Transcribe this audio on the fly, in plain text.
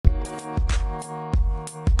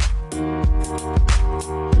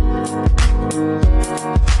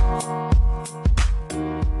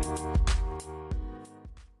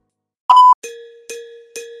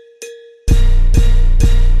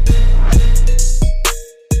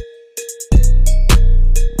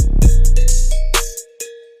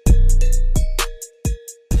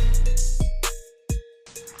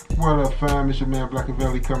fam? It's your man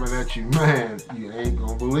Blkaville coming at you. Man, you ain't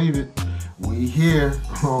gonna believe it. We here.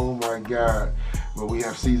 Oh my God. Well, we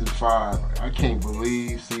have season 5. I can't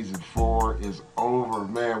believe season 4 is over.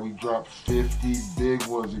 Man, we dropped 50 big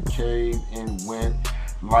ones. It came and went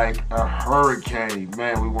like a hurricane.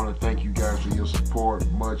 Man, we want to thank you guys for your support.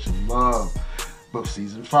 Much love. But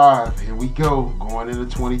season 5, here we go. Going into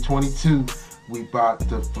 2022, we about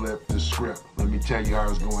to flip the script. Let me tell you how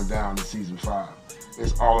it's going down in season 5.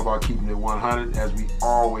 It's all about keeping it 100 as we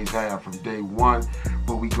always have from day one,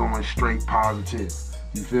 but we going straight positive.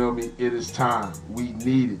 You feel me? It is time. We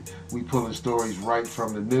need it. We pulling stories right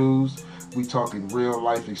from the news. We talking real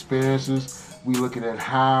life experiences. We looking at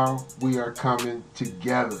how we are coming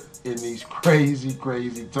together in these crazy,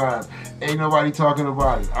 crazy times. Ain't nobody talking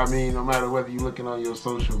about it. I mean, no matter whether you're looking on your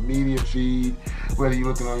social media feed, whether you're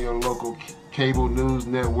looking on your local cable news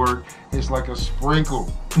network, it's like a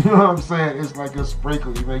sprinkle. You know what I'm saying? It's like a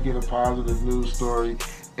sprinkle. You may get a positive news story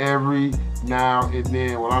every now and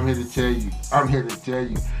then. Well, I'm here to tell you,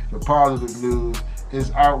 the positive news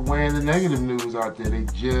is outweighing the negative news out there. They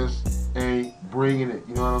just ain't bringing it.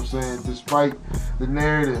 You know what I'm saying? Despite the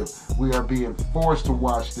narrative, we are being forced to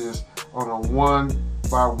watch this on a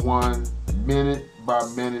 1-by-1,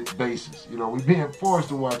 minute-by-minute basis. You know, we're being forced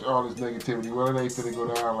to watch all this negativity. Well, it ain't finna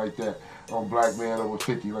go down like that on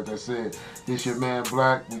Blkmanover50. Like I said, this your man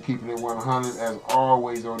Black. We keeping it 100 as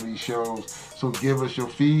always on these shows. So give us your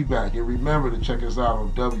feedback. And remember to check us out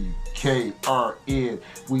on WKRN.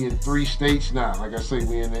 We in 3 states now. Like I say,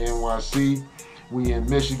 we in the NYC, we in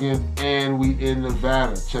Michigan, and we in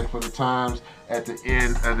Nevada. Check for the times at the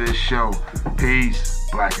end of this show. Peace.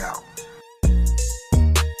 Black out.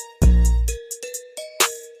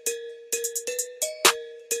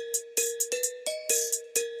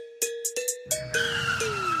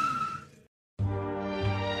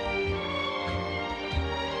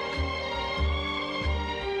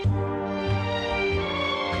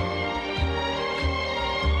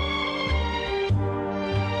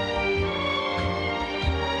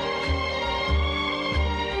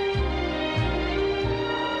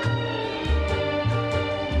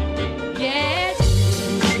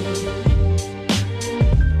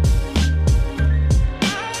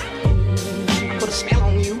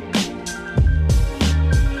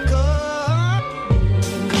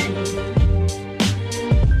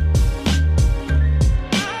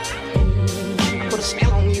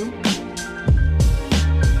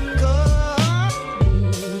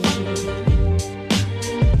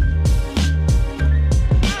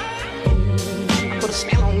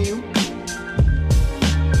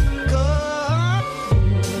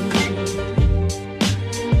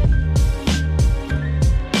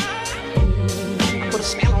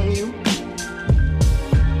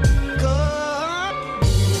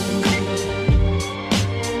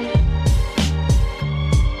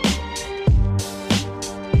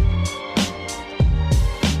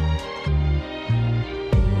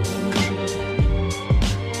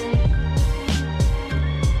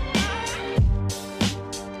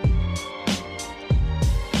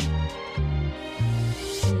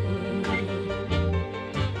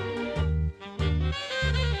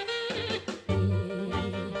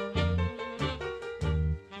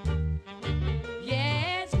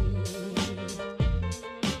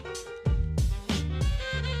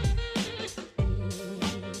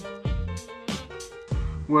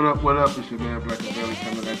 What up, what up? It's your man Blkaville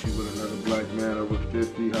coming at you with another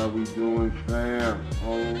Blkmanover50. How we doing, fam?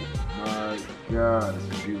 Oh my God, it's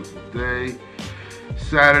a beautiful day.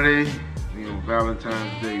 Saturday, we on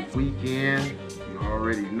Valentine's Day weekend. You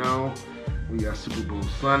already know. We got Super Bowl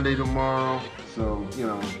Sunday tomorrow. So, you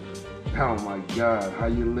know, oh my God, how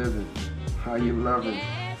you living? How you loving?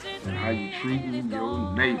 And how you treating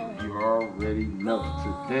your neighbor? You already know.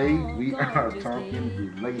 Today, we are talking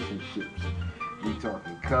relationships. We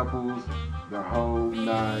talking couples, the whole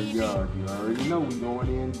 9 yards. You already know we going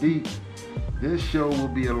in deep. This show will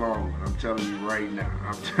be a long one. I'm telling you right now.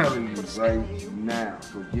 I'm telling you right now.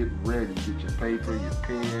 So get ready. Get your paper, your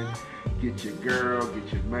pen, get your girl,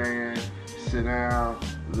 get your man. Sit down,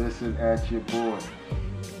 listen at your boy.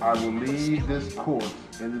 I will leave this course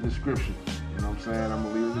in the description. You know what I'm saying? I'm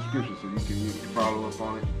going to leave the description so you can follow up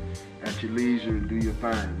on it at your leisure and do your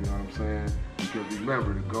thing. You know what I'm saying? Because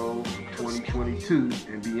remember, the goal of 2022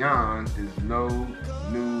 and beyond is no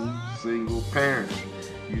new single parents.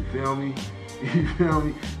 You feel me? You feel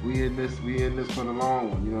me? We in this for the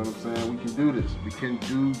long one. You know what I'm saying? We can do this. We can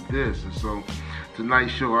do this. And so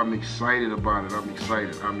tonight's show, I'm excited about it. I'm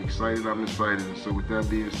excited. And so with that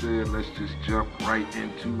being said, let's just jump right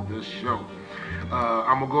into the show.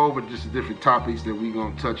 I'm going to go over just the different topics that we're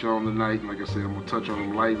going to touch on tonight. Like I said, I'm going to touch on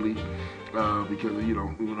them lightly because, we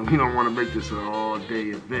don't want to make this an all-day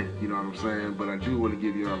event, you know what I'm saying? But I do want to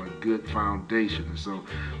give you all a good foundation. And so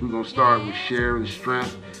we're going to start with sharing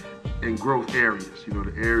strength and growth areas,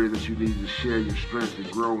 the areas that you need to share your strength and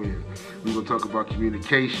grow in. We're going to talk about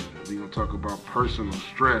communication. We're going to talk about personal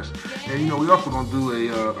stress. And, we're also going to do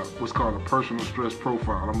a what's called a personal stress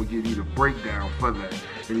profile. I'm going to give you the breakdown for that,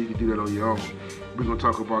 and you can do that on your own. We're going to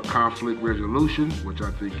talk about conflict resolution, which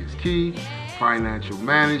I think is key. Financial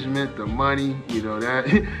management, the money,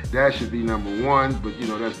 that should be number one, but,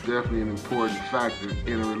 that's definitely an important factor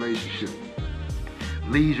in a relationship.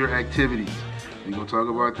 Leisure activities. We're going to talk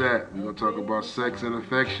about that. We're going to talk about sex and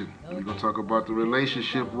affection. We're going to talk about the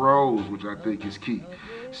relationship roles, which I think is key.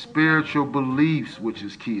 Spiritual beliefs, which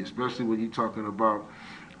is key, especially when you're talking about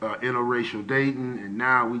interracial dating, and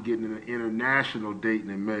now we're getting into international dating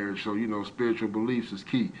and marriage. So, spiritual beliefs is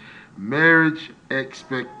key. Marriage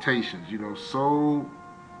expectations, so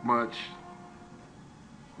much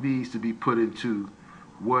needs to be put into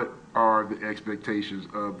what are the expectations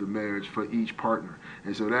of the marriage for each partner.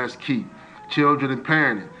 And so that's key. Children and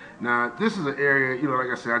parenting. Now, this is an area, like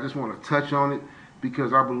I said, I just want to touch on it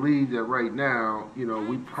because I believe that right now,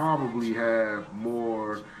 we probably have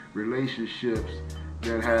more relationships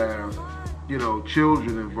that have,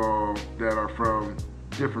 children involved that are from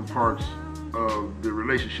different parts of the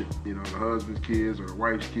relationship, the husband's kids or the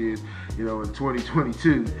wife's kids. In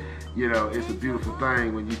 2022, it's a beautiful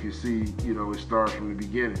thing when you can see, it starts from the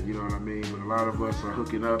beginning, you know what I mean? But a lot of us are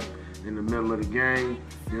hooking up in the middle of the game,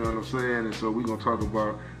 you know what I'm saying? And so we're going to talk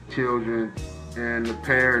about children and the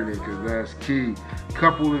parenting because that's key.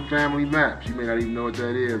 Couple and family maps. You may not even know what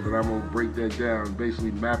that is, but I'm going to break that down.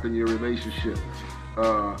 Basically mapping your relationship.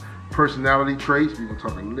 Personality traits. We're going to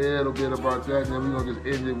talk a little bit about that, and then we're going to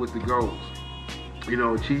just end it with the goals.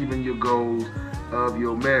 Achieving your goals of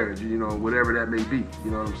your marriage, whatever that may be,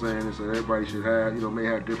 you know what I'm saying? And so everybody should have, may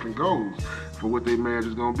have different goals for what their marriage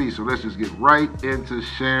is going to be. So let's just get right into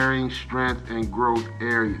sharing strength and growth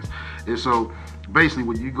areas. And so basically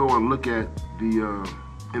when you go and look at the,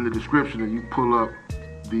 in the description and you pull up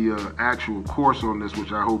the actual course on this,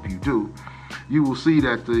 which I hope you do, you will see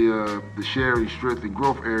that the sharing strength and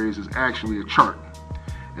growth areas is actually a chart.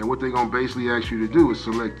 And what they're going to basically ask you to do is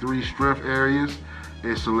select 3 strength areas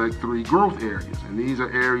and select 3 growth areas. And these are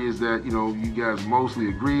areas that, you guys mostly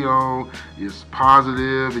agree on. It's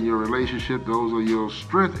positive in your relationship. Those are your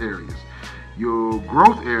strength areas. Your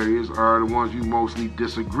growth areas are the ones you mostly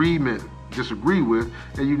disagree with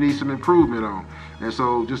and you need some improvement on. And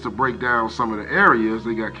so just to break down some of the areas,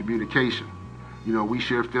 they got communication. We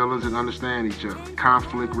share feelings and understand each other.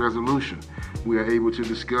 Conflict resolution. We are able to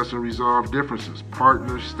discuss and resolve differences.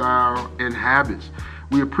 Partner style and habits.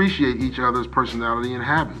 We appreciate each other's personality and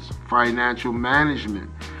habits. Financial management.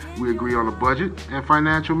 We agree on a budget and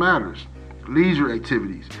financial matters. Leisure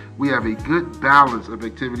activities. We have a good balance of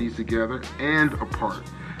activities together and apart.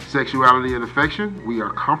 Sexuality and affection. We are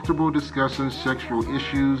comfortable discussing sexual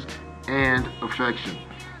issues and affection.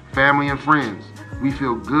 Family and friends. We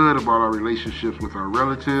feel good about our relationships with our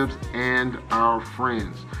relatives and our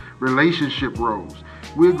friends. Relationship roles.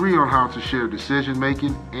 We agree on how to share decision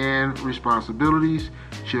making and responsibilities.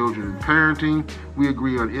 Children and parenting. We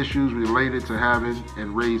agree on issues related to having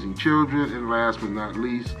and raising children. And last but not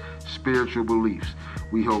least, spiritual beliefs.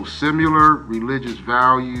 We hold similar religious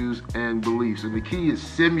values and beliefs. And the key is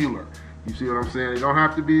similar. You see what I'm saying? It don't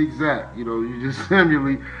have to be exact. You just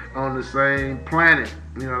similarly on the same planet.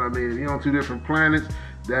 You know what I mean? If you're on 2 different planets,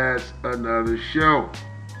 that's another show.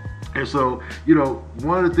 And so,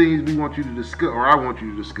 one of the things we want you to discuss, or I want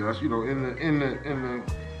you to discuss, in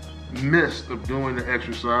the midst of doing the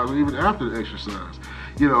exercise, or even after the exercise,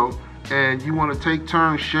 and you want to take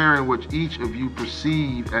turns sharing what each of you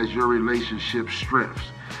perceive as your relationship strengths.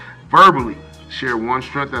 Verbally, share 1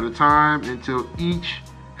 strength at a time until each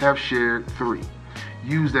have shared 3.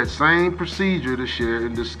 Use that same procedure to share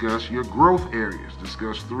and discuss your growth areas.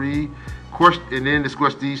 Discuss 3 questions, and then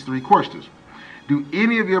discuss these 3 questions. Do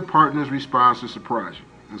any of your partner's responses surprise you?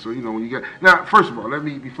 And so, when you got... Now, first of all,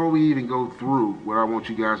 before we even go through what I want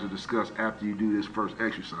you guys to discuss after you do this first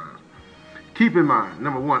exercise, keep in mind,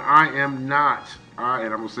 number 1, and I'm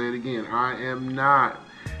going to say it again, I am not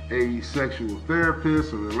a sexual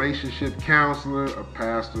therapist, a relationship counselor, a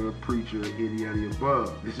pastor, a preacher, any of the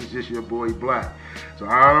above. This is just your boy Black. So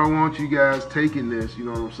I don't want you guys taking this, you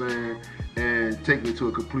know what I'm saying, and taking it to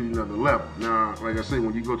a completely another level. Now, like I said,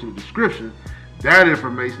 when you go to the description, That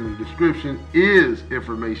information in the description is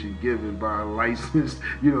information given by a licensed,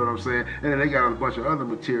 you know what I'm saying? And then they got a bunch of other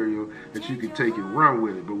material that you can take and run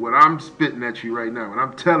with it. But what I'm spitting at you right now, and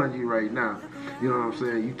I'm telling you right now, you know what I'm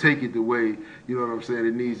saying? You take it the way, you know what I'm saying,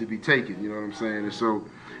 it needs to be taken, you know what I'm saying? And so,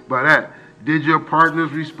 by that, did your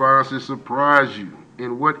partner's responses surprise you?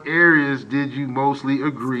 In what areas did you mostly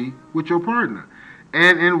agree with your partner?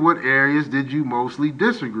 And in what areas did you mostly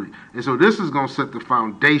disagree? And so this is going to set the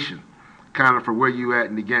foundation kind of for where you at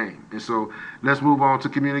in the game. And so let's move on to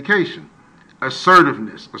communication.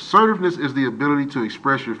 Assertiveness. Assertiveness is the ability to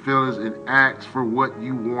express your feelings and act for what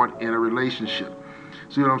you want in a relationship.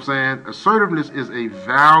 See what I'm saying? Assertiveness is a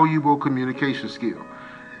valuable communication skill.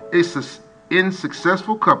 In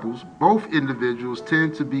successful couples, both individuals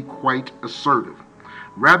tend to be quite assertive.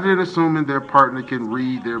 Rather than assuming their partner can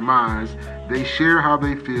read their minds, they share how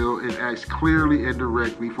they feel and act clearly and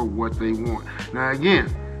directly for what they want. Now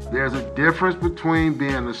again, there's a difference between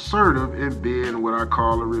being assertive and being what I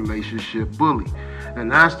call a relationship bully.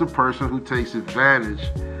 And that's the person who takes advantage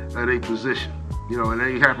of a position. You know, and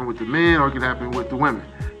it can happen with the men or it can happen with the women.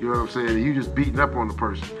 You know what I'm saying? You just beating up on the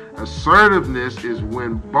person. Assertiveness is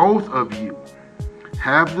when both of you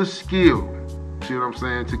have the skill, see what I'm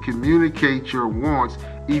saying, to communicate your wants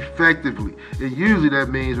effectively. And usually that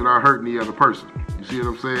means without hurting the other person. You see what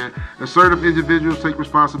I'm saying? Assertive individuals take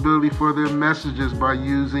responsibility for their messages by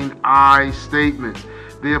using I statements.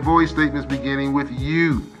 They avoid statements beginning with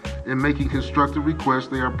you. In making constructive requests,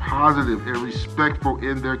 they are positive and respectful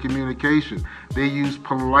in their communication. They use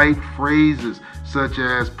polite phrases such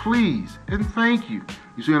as please and thank you.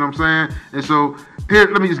 You see what I'm saying? And so here,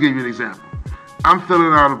 let me just give you an example. I'm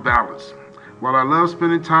feeling out of balance. While I love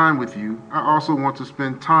spending time with you, I also want to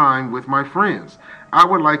spend time with my friends. I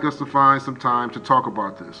would like us to find some time to talk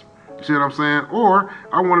about this. You see what I'm saying? Or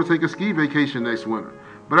I want to take a ski vacation next winter,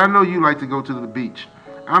 but I know you like to go to the beach.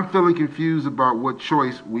 I'm feeling confused about what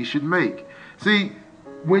choice we should make. See,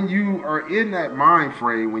 when you are in that mind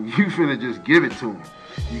frame, when you finna just give it to them,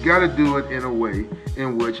 you got to do it in a way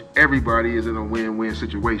in which everybody is in a win-win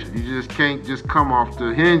situation. You just can't just come off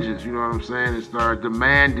the hinges, you know what I'm saying, and start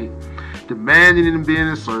demanding. Demanding and being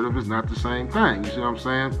assertive is not the same thing. You see what I'm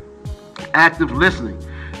saying? Active listening.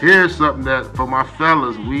 Here's something that for my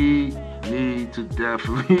fellas, we need to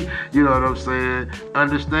definitely, you know what I'm saying,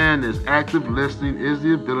 understand this. Active listening is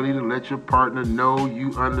the ability to let your partner know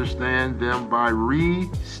you understand them by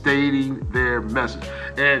restating their message.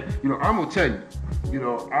 And, you know, I'm going to tell you,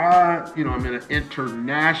 I'm in an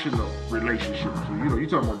international relationship. So, you're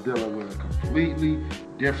talking about dealing with a completely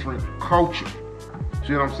different culture.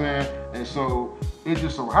 See what I'm saying? And so it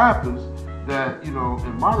just so happens that, in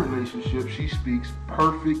my relationship, she speaks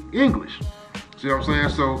perfect English. See what I'm saying?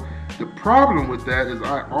 So the problem with that is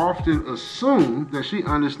I often assume that she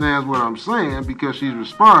understands what I'm saying because she's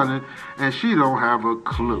responding and she don't have a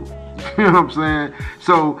clue. You know what I'm saying?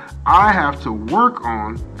 So I have to work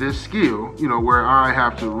on this skill, where I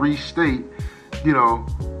have to restate,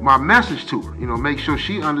 my message to her, make sure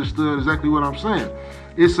she understood exactly what I'm saying.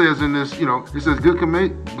 It says in this, it says good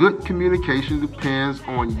communication depends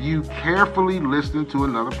on you carefully listening to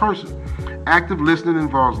another person. Active listening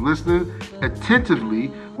involves listening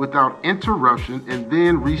attentively without interruption and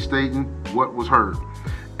then restating what was heard.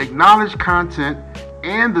 Acknowledge content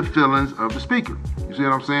and the feelings of the speaker. You see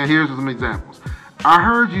what I'm saying? Here's some examples. I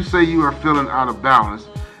heard you say you are feeling out of balance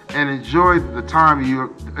and enjoy the time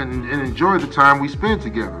enjoy the time we spend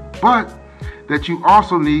together, but that you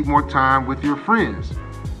also need more time with your friends.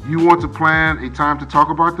 You want to plan a time to talk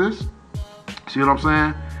about this? See what I'm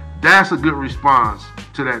saying? That's a good response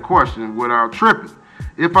to that question without tripping.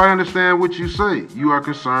 If I understand what you say, you are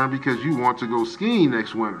concerned because you want to go skiing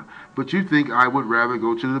next winter, but you think I would rather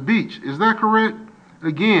go to the beach. Is that correct?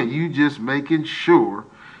 Again, you just making sure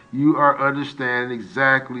you are understanding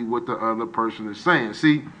exactly what the other person is saying.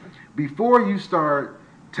 See, before you start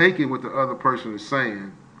taking what the other person is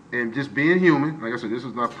saying and just being human, like I said, this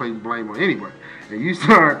is not putting blame on anybody, and you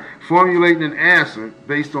start formulating an answer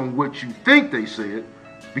based on what you think they said,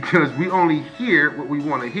 because we only hear what we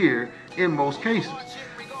want to hear in most cases.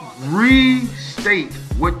 Restate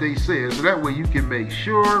what they said so that way you can make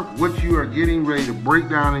sure what you are getting ready to break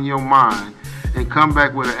down in your mind and come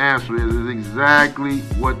back with an answer is exactly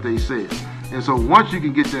what they said. And so once you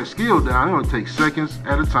can get that skill down, it only takes seconds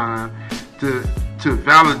at a time to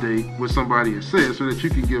validate what somebody has said so that you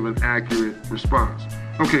can give an accurate response.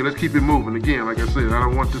 Okay, let's keep it moving. Again, like I said, I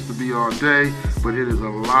don't want this to be all day, but it is a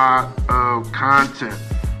lot of content.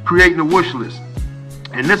 Creating a wish list.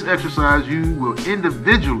 In this exercise, you will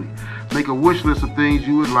individually make a wish list of things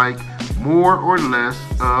you would like more or less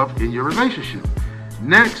of in your relationship.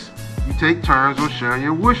 Next, you take turns on sharing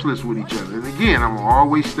your wish list with each other. And again, I'm going to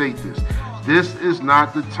always state this. This is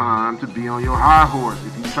not the time to be on your high horse.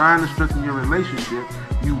 If you're trying to strengthen your relationship,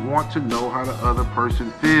 you want to know how the other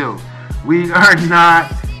person feels. We are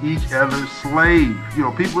not each other's slave. You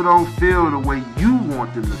know, people don't feel the way you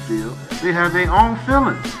want them to feel. They have their own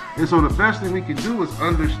feelings. And so the best thing we can do is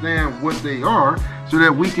understand what they are so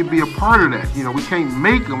that we can be a part of that. You know, we can't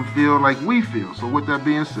make them feel like we feel. So with that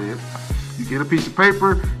being said, you get a piece of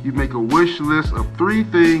paper, you make a wish list of 3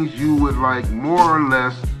 things you would like more or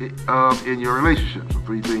less of in your relationship. So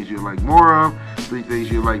 3 things you like more of, 3 things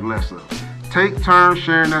you like less of. Take turns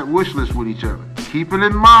sharing that wish list with each other. Keeping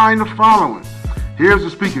in mind the following. Here's the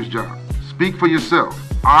speaker's job. Speak for yourself.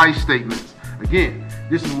 I statements. Again,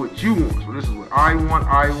 this is what you want. So this is what I want,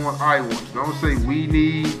 I want, I want. Don't say we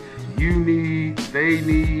need, you need, they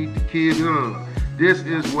need, the kids. No. This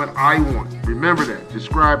is what I want. Remember that.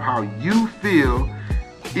 Describe how you feel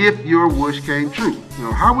if your wish came true. You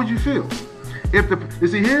know, how would you feel? You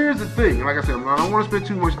see, here's the thing. Like I said, I don't want to spend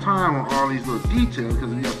too much time on all these little details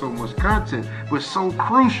because we have so much content, but it's so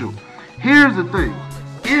crucial. Here's the thing.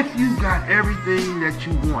 If you got everything that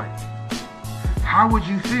you want, how would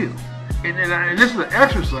you feel? And this is an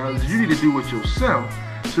exercise you need to do with yourself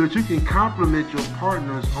so that you can compliment your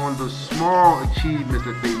partners on the small achievements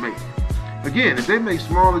that they make. Again, if they make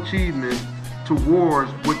small achievements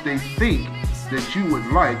towards what they think that you would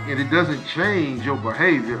like, and it doesn't change your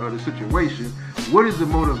behavior or the situation, what is the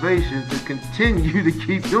motivation to continue to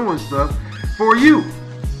keep doing stuff for you?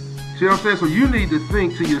 See what I'm saying? So you need to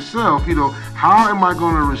think to yourself, you know, how am I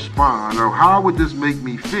going to respond, or how would this make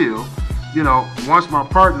me feel, you know, once my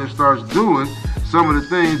partner starts doing some of the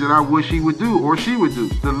things that I wish he would do or she would do.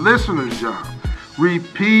 The listener's job.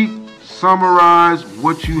 Repeat, summarize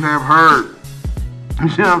what you have heard. You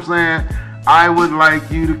see what I'm saying? I would like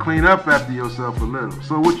you to clean up after yourself a little.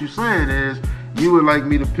 So what you're saying is, you would like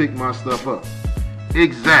me to pick my stuff up.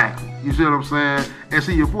 Exactly. You see what I'm saying? And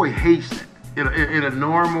see, your boy hates that. In a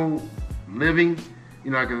normal living,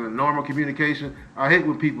 you know, like in a normal communication, I hate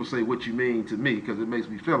when people say what you mean to me because it makes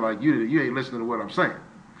me feel like you ain't listening to what I'm saying.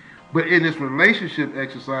 But in this relationship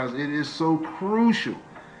exercise, it is so crucial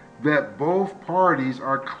that both parties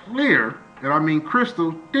are clear, and I mean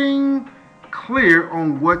crystal, ding, clear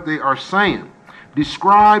on what they are saying.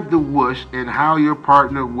 Describe the wish and how your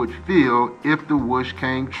partner would feel if the wish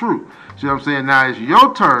came true. See what I'm saying? Now it's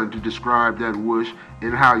your turn to describe that wish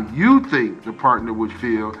and how you think the partner would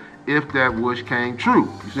feel if that wish came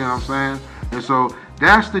true. You see what I'm saying? And so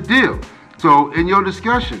that's the deal. So in your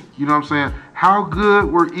discussion, you know what I'm saying, how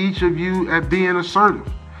good were each of you at being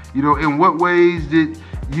assertive? You know, in what ways did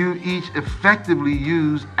you each effectively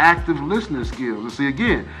use active listening skills? And see,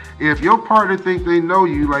 again, if your partner think they know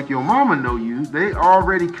you like your mama know you, they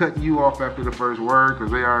already cutting you off after the first word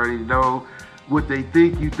because they already know what they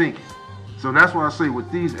think you thinking. So that's why I say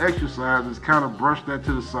with these exercises, kind of brush that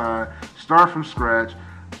to the side, start from scratch,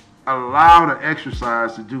 allow the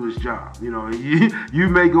exercise to do its job. You know, you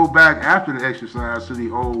may go back after the exercise to the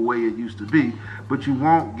old way it used to be, but you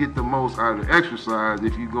won't get the most out of the exercise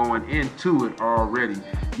if you're going into it already,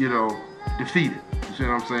 you know, defeated. You see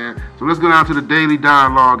what I'm saying? So let's go down to the daily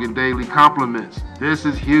dialogue and daily compliments. This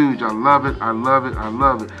is huge. I love it. I love it. I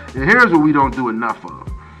love it. And here's what we don't do enough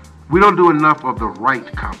of. We don't do enough of the right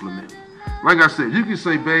compliment. Like I said, you can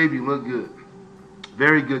say, babe, you look good.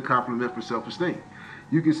 Very good compliment for self-esteem.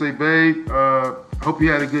 You can say, babe, hope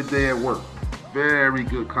you had a good day at work. Very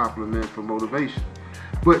good compliment for motivation.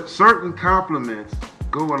 But certain compliments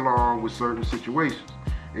go along with certain situations.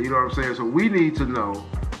 And you know what I'm saying? So we need to know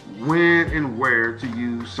when and where to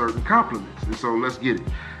use certain compliments. And so let's get it.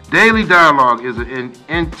 Daily dialogue is an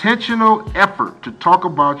intentional effort to talk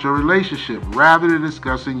about your relationship rather than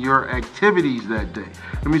discussing your activities that day.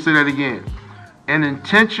 Let me say that again. An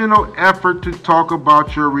intentional effort to talk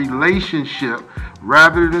about your relationship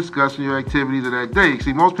rather than discussing your activities of that day.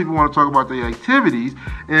 See, most people want to talk about their activities,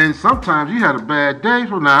 and sometimes you had a bad day,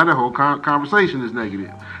 so now the whole conversation is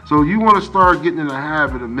negative. So you want to start getting in the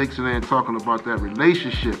habit of mixing in and talking about that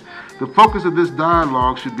relationship. The focus of this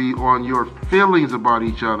dialogue should be on your feelings about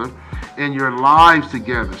each other and your lives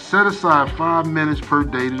together. Set aside 5 minutes per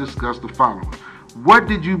day to discuss the following. What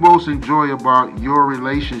did you most enjoy about your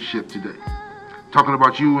relationship today? Talking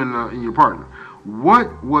about you and your partner.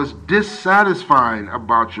 What was dissatisfying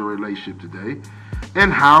about your relationship today?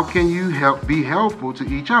 And how can you be helpful to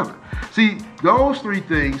each other? See, those 3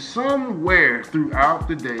 things somewhere throughout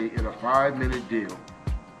the day in a 5-minute deal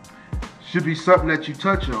should be something that you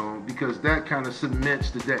touch on, because that kind of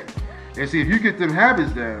cements the day. And see, if you get them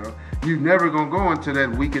habits down, you're never going to go into that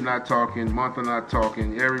week of not talking, month of not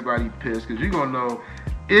talking, everybody pissed, because you're going to know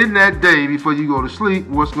in that day before you go to sleep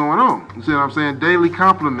what's going on. You see what I'm saying? Daily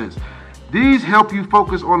compliments. These help you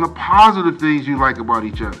focus on the positive things you like about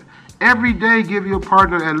each other. Every day, give your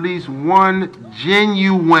partner at least one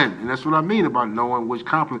genuine, and that's what I mean about knowing which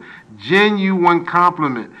compliment, genuine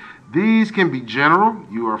compliment. These can be general,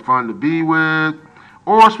 you are fun to be with,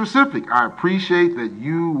 or specific. I appreciate that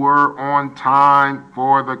you were on time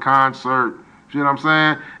for the concert. See what I'm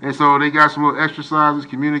saying? And so they got some little exercises,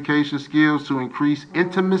 communication skills to increase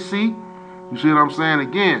intimacy. You see what I'm saying?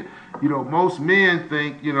 Again, most men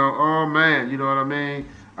think, oh man, you know what I mean?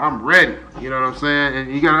 I'm ready. You know what I'm saying?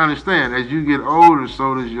 And you got to understand, as you get older,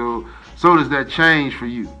 so does that change for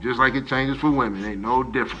you. Just like it changes for women. Ain't no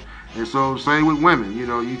different. And so same with women.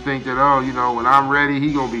 You think that, when I'm ready,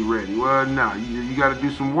 he going to be ready. Well, no, you got to do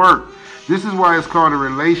some work. This is why it's called a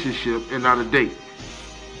relationship and not a date.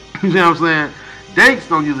 You see what I'm saying? Dates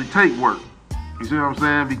don't usually take work. You see what I'm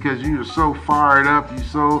saying? Because you're so fired up,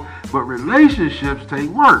 but relationships take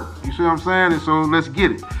work. You see what I'm saying? And so let's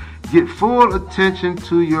get it. Get full attention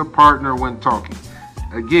to your partner when talking.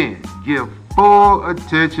 Again, give full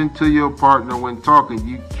attention to your partner when talking.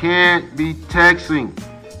 You can't be texting.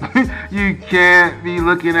 You can't be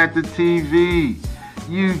looking at the TV.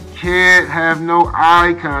 You can't have no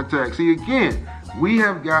eye contact. See, again, we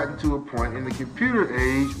have gotten to a point in the computer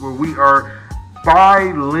age where we are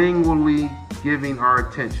bilingually giving our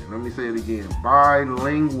attention. Let me say it again.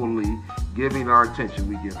 Bilingually giving our attention.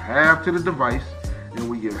 We give half to the device and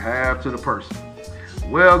we give half to the person.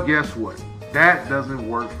 Well, guess what? That doesn't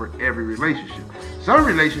work for every relationship. Some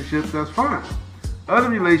relationships, that's fine. Other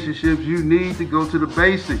relationships, you need to go to the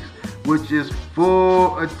basics, which is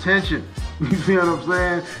full attention. You see what I'm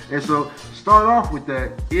saying? And so start off with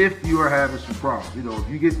that if you are having some problems. If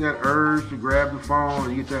you get that urge to grab the phone or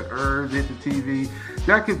you get that urge to hit the TV,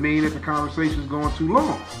 that could mean that the conversation is going too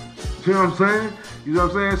long. You know what I'm saying? You know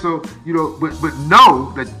what I'm saying? So, but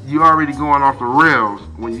know that you're already going off the rails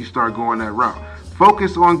when you start going that route.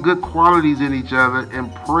 Focus on good qualities in each other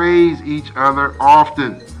and praise each other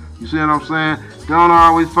often. You see what I'm saying? Don't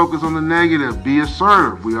always focus on the negative. Be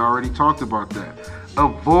assertive. We already talked about that.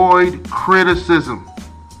 Avoid criticism.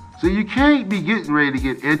 So you can't be getting ready to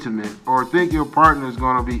get intimate or think your partner is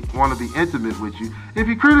going to want to be intimate with you if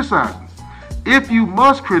you criticize them. If you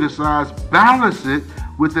must criticize, balance it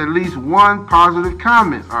with at least one positive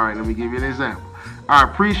comment. All right, let me give you an example. I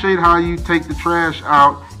appreciate how you take the trash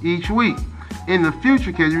out each week. In the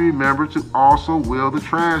future, can you remember to also wheel the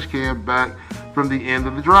trash can back from the end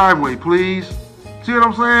of the driveway, please? See what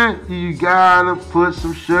I'm saying? You gotta put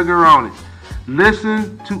some sugar on it.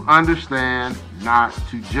 Listen to understand, not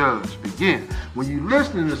to judge. Again, when you're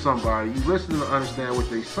listening to somebody, you're listening to understand what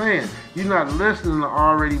they're saying. You're not listening to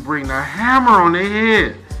already bring the hammer on their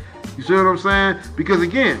head. You see what I'm saying? Because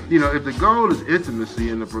again, if the goal is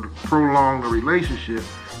intimacy and to prolong the relationship,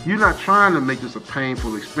 you're not trying to make this a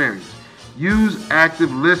painful experience. Use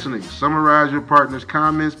active listening. Summarize your partner's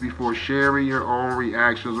comments before sharing your own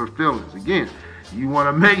reactions or feelings. Again, you want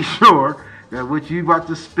to make sure that what you about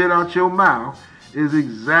to spit out your mouth is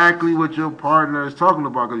exactly what your partner is talking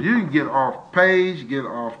about. Because you can get off page, get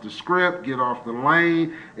off the script, get off the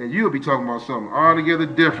lane, and you'll be talking about something altogether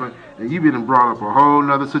different, and you've been brought up a whole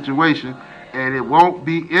nother situation, and it won't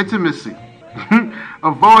be intimacy.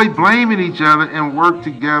 Avoid blaming each other and work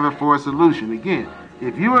together for a solution. Again,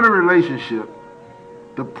 if you're in a relationship,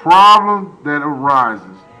 the problem that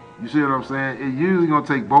arises, you see what I'm saying, it's usually going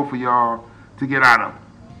to take both of y'all to get out of it.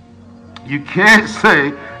 You can't say,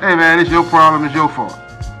 hey man, it's your problem, it's your fault.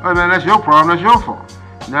 Hey man, that's your problem, that's your fault.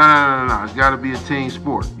 No. It's got to be a team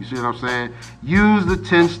sport. You see what I'm saying? Use the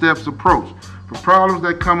 10 steps approach. For problems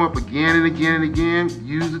that come up again and again and again,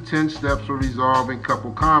 use the 10 steps for resolving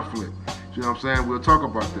couple conflict. See what I'm saying? We'll talk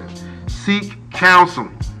about that. Seek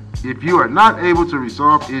counseling. If you are not able to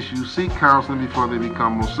resolve issues, seek counseling before they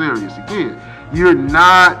become more serious. Again, you're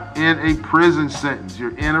not in a prison sentence.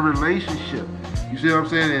 You're in a relationship. You see what I'm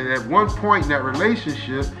saying? And at one point in that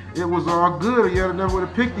relationship, it was all good, or you never would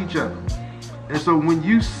have picked each other. And so when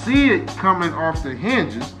you see it coming off the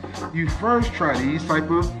hinges, you first try these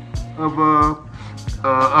type of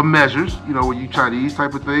measures, where you try these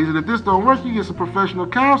type of things. And if this don't work, you get some professional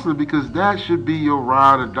counseling, because that should be your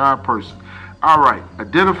ride or die person. All right,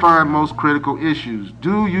 identify most critical issues.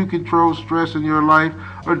 Do you control stress in your life,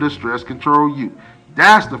 or does stress control you?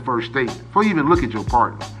 That's the first statement before you even look at your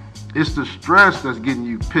partner. It's the stress that's getting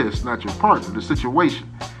you pissed, not your partner, the situation.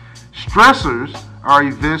 Stressors are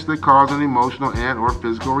events that cause an emotional and or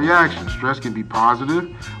physical reaction. Stress can be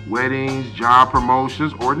positive, weddings, job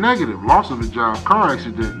promotions, or negative, loss of a job, car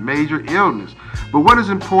accident, major illness. But what is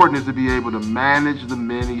important is to be able to manage the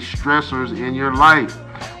many stressors in your life.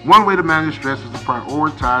 One way to manage stress is to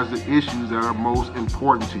prioritize the issues that are most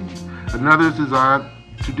important to you. Another is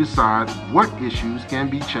to decide what issues can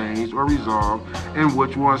be changed or resolved and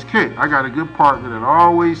which ones can't. I got a good partner that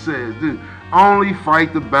always says, dude, only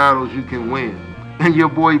fight the battles you can win. And your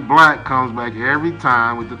boy Black comes back every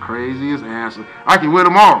time with the craziest answer. I can win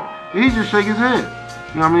them all. And he just shake his head.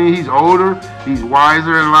 You know what I mean? He's older. He's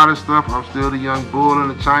wiser at a lot of stuff. I'm still the young bull in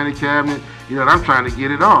the china cabinet. You know, I'm trying to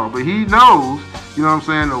get it all. But he knows, you know what I'm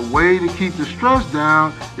saying, the way to keep the stress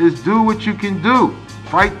down is do what you can do.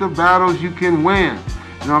 Fight the battles you can win.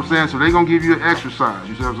 You know what I'm saying? So they're going to give you an exercise.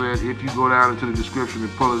 You see what I'm saying? If you go down into the description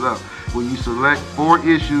and pull it up, where you select 4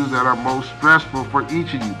 issues that are most stressful for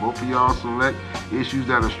each of you. Both of y'all select issues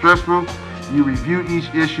that are stressful. You review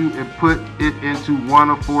each issue and put it into one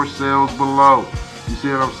of 4 cells below. You see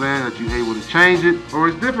what I'm saying? That you're able to change it, or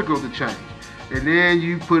it's difficult to change. And then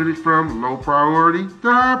you put it from low priority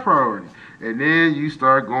to high priority. And then you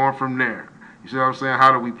start going from there. You see what I'm saying?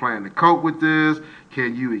 How do we plan to cope with this?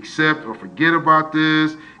 Can you accept or forget about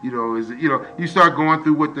this? You know, is it, you know, you start going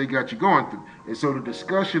through what they got you going through. And so the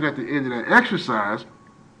discussion at the end of that exercise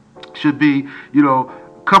should be, you know,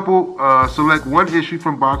 select one issue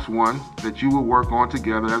from box 1 that you will work on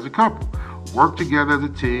together as a couple. Work together as a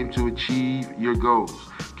team to achieve your goals.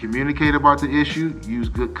 Communicate about the issue, use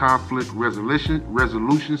good conflict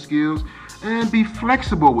resolution skills, and be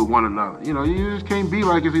flexible with one another. You know, you just can't be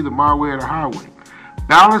like it's either my way or the highway.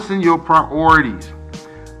 Balancing your priorities.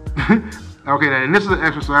 Okay, now, and this is an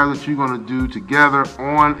exercise that you're going to do together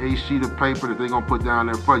on a sheet of paper that they're going to put down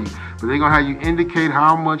there for you. But they're going to have you indicate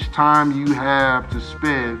how much time you have to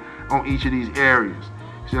spend on each of these areas.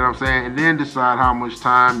 See what I'm saying? And then decide how much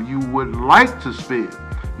time you would like to spend.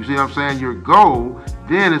 You see what I'm saying? Your goal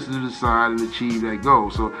then is to decide and achieve that goal.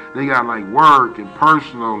 So they got like work and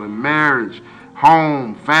personal and marriage,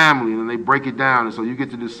 home, family, and then they break it down. And so you get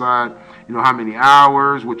to decide, you know, how many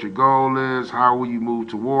hours, what your goal is, how will you move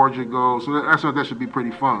towards your goal. So that should be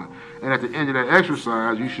pretty fun. And at the end of that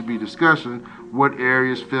exercise, you should be discussing what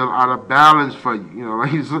areas feel out of balance for you. You know,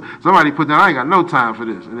 like somebody put down, I ain't got no time for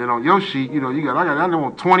this. And then on your sheet, you know, I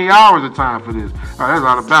want 20 hours of time for this. All right, that's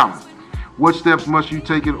out of balance. What steps must you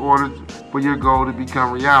take in order for your goal to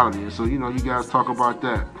become reality? And so, you know, you guys talk about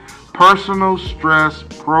that. Personal stress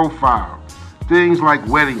profile. Things like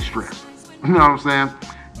wedding stress. You know what I'm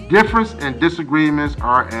saying? Difference and disagreements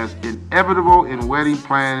are as inevitable in wedding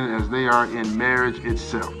planning as they are in marriage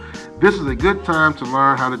itself. This is a good time to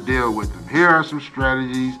learn how to deal with them. Here are some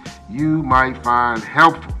strategies you might find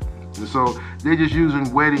helpful. And so they're just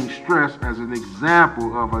using wedding stress as an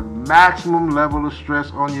example of a maximum level of stress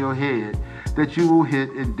on your head that you will hit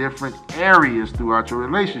in different areas throughout your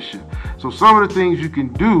relationship. So some of the things you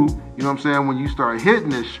can do, you know what I'm saying, when you start hitting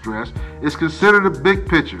this stress is consider the big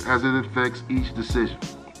picture as it affects each decision.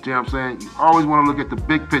 See what I'm saying? You always want to look at the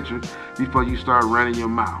big picture before you start running your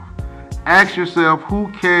mouth. Ask yourself,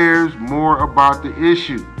 who cares more about the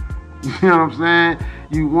issue? You know what I'm saying?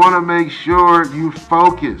 You want to make sure you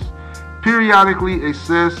focus. Periodically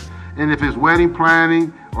assess, and if it's wedding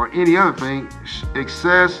planning or any other thing,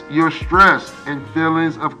 assess your stress and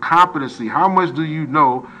feelings of competency. How much do you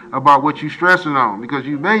know about what you're stressing on? Because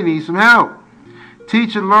you may need some help.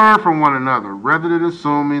 Teach and learn from one another rather than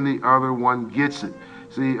assuming the other one gets it.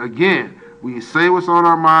 See, again, we say what's on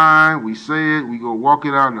our mind, we say it, we go walk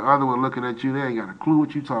it out, and the other one looking at you, they ain't got a clue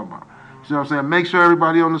what you're talking about. See what I'm saying? Make sure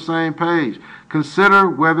everybody on the same page. Consider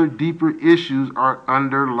whether deeper issues are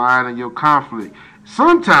underlying your conflict.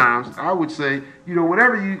 Sometimes, I would say, you know,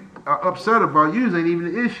 whatever you are upset about, usually ain't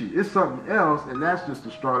even the issue. It's something else, and that's just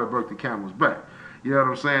the straw that broke the camel's back. You know what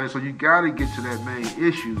I'm saying? And so you got to get to that main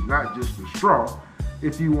issue, not just the straw,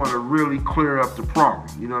 if you want to really clear up the problem.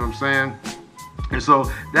 You know what I'm saying? And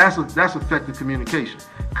so that's effective communication.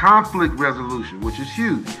 Conflict resolution, which is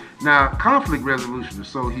huge. Now, conflict resolution is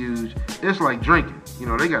so huge, it's like drinking. You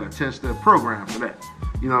know, they got a 10-step program for that.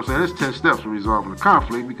 You know what I'm saying? There's 10 steps for resolving a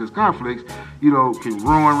conflict, because conflicts, you know, can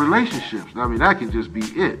ruin relationships. I mean, that can just be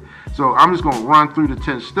it. So I'm just going to run through the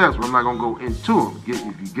 10 steps, but I'm not going to go into them.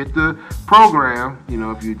 If you get the program, you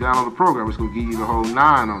know, if you download the program, it's going to give you the whole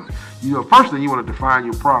 9 on it. You know, first thing, you want to define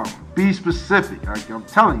your problem. Be specific. I'm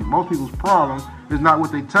telling you, most people's problem is not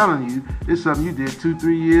what they're telling you. It's something you did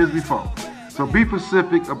 2-3 years before. So be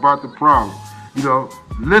specific about the problem. You know,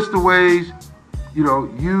 list the ways, you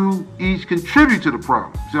know, you each contribute to the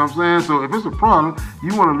problem. See what I'm saying? So if it's a problem,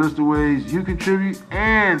 you want to list the ways you contribute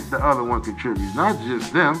and the other one contributes, not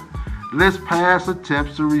just them. List past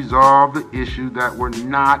attempts to resolve the issue that were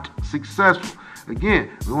not successful. Again,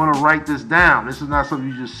 we want to write this down. This is not something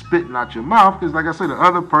you just spitting out your mouth, because like I said, the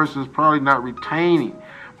other person is probably not retaining.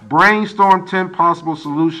 Brainstorm 10 possible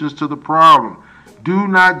solutions to the problem. Do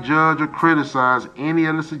not judge or criticize any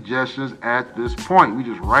of the suggestions at this point. We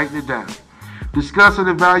just writing it down. Discuss and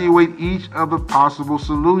evaluate each of the possible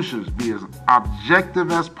solutions. Be as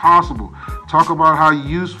objective as possible. Talk about how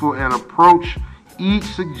useful and approach each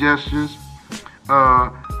suggestion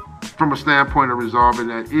from a standpoint of resolving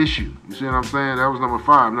that issue. You see what I'm saying? That was number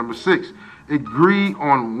 5. Number 6, agree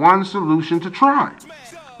on one solution to try.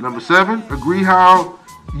 Number 7, agree how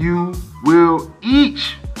you will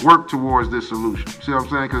each work towards this solution. See what I'm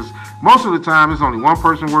saying? Because most of the time it's only one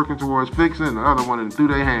person working towards fixing and the other one and threw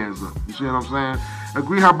their hands up. You see what I'm saying?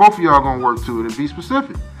 Agree how both of y'all gonna work to it and be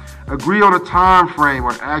specific. Agree on a time frame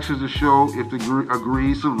or actions to show if the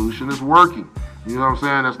agreed solution is working. You know what I'm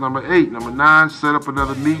saying? That's number 8. Number 9, set up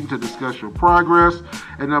another meeting to discuss your progress.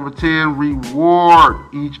 And number 10, reward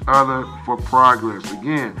each other for progress.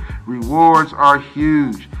 Again, rewards are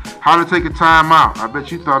huge. How to take a time out. I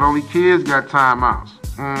bet you thought only kids got timeouts.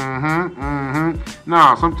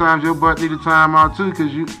 No, sometimes your butt need a timeout too,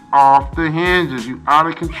 because you off the hinges. You out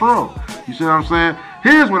of control. You see what I'm saying?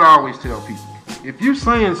 Here's what I always tell people. If you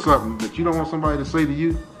saying something that you don't want somebody to say to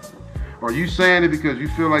you, or you saying it because you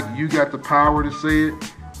feel like you got the power to say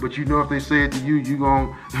it, but you know if they say it to you, you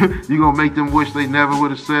gonna make them wish they never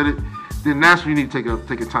would have said it, then that's when you need to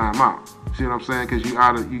take a time out. See what I'm saying? Because you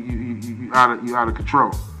out of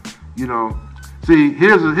control. You know. See,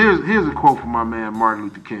 here's a quote from my man Martin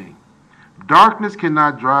Luther King. Darkness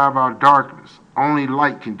cannot drive out darkness. Only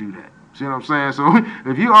light can do that. See what I'm saying? So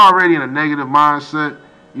if you're already in a negative mindset,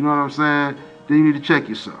 you know what I'm saying, then you need to check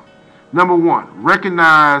yourself. Number 1,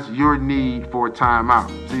 recognize your need for a timeout.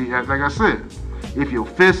 See, like I said, if your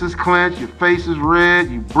fist is clenched, your face is red,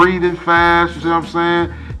 you breathing fast, you see what I'm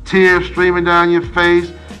saying? Tears streaming down your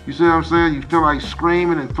face, you see what I'm saying? You feel like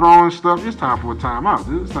screaming and throwing stuff. It's time for a timeout,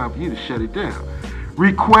 dude. It's time for you to shut it down.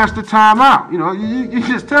 Request a timeout. You know, you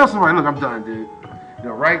just tell somebody, look, I'm done, dude. You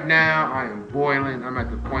know, right now, I am boiling. I'm at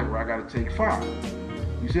the point where I got to take 5.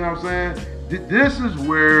 You see what I'm saying? This is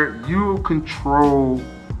where you control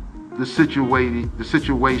the situation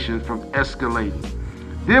from escalating.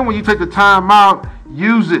 Then when you take the time out,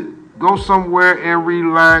 use it. Go somewhere and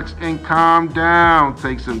relax and calm down.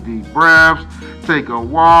 Take some deep breaths. Take a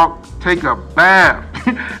walk. Take a bath.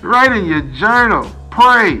 Write in your journal.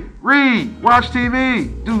 Pray. Read. Watch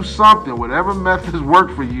TV. Do something. Whatever methods work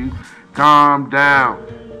for you, calm down.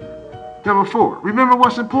 Number 4, remember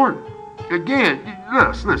what's important. Again,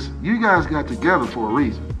 listen, you guys got together for a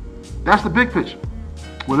reason. That's the big picture.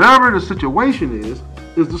 Whatever the situation is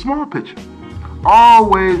the small picture.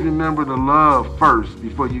 Always remember the love first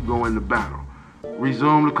before you go into battle.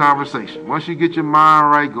 Resume the conversation. Once you get your mind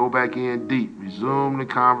right, go back in deep. Resume the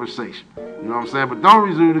conversation. You know what I'm saying? But don't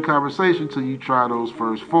resume the conversation till you try those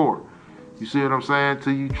first 4. You see what I'm saying?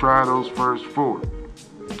 Till you try those first 4.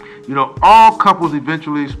 You know, all couples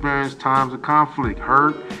eventually experience times of conflict,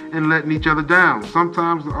 hurt, and letting each other down.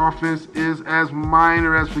 Sometimes the offense is as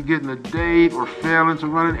minor as forgetting a date or failing to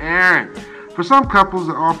run an errand. For some couples,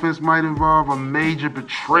 the offense might involve a major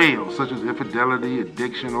betrayal, such as infidelity,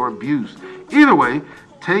 addiction, or abuse. Either way,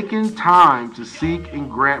 taking time to seek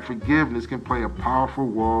and grant forgiveness can play a powerful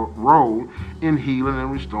role in healing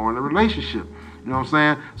and restoring the relationship. You know what I'm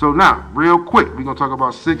saying? So now, real quick, we're going to talk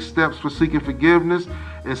about 6 steps for seeking forgiveness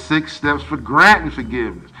and 6 steps for granting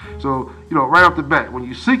forgiveness. So, you know, right off the bat, when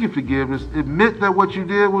you're seeking forgiveness, admit that what you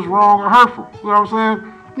did was wrong or hurtful. You know what I'm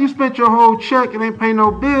saying? You spent your whole check and ain't pay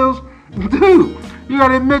no bills. Dude, you got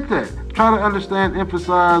to admit that. Try to understand,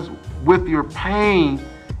 emphasize with your pain,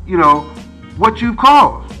 you know, what you've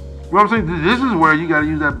caused. You know what I'm saying? This is where you got to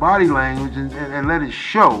use that body language and let it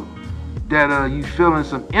show that you feeling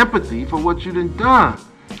some empathy for what you done.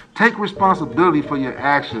 Take responsibility for your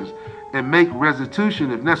actions and make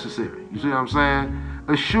restitution if necessary. You see what I'm saying?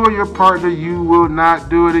 Assure your partner you will not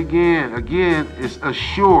do it again. Again, it's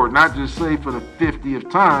assure, not just say for the 50th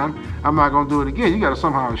time, I'm not going to do it again. You got to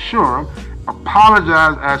somehow assure them.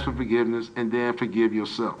 Apologize, ask for forgiveness, and then forgive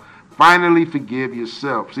yourself. Finally, forgive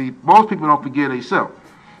yourself. See, most people don't forgive themselves.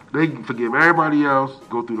 They forgive everybody else,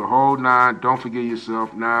 go through the whole 9, don't forgive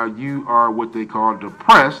yourself. Now you are what they call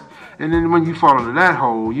depressed. And then when you fall into that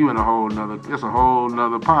hole, you in a whole nother, it's a whole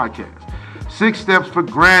nother podcast. 6 steps for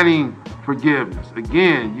granting forgiveness.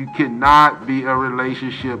 Again, you cannot be a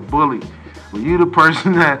relationship bully. When you the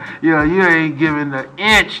person that, you ain't giving an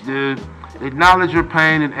inch, dude. Acknowledge your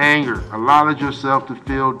pain and anger. Allow yourself to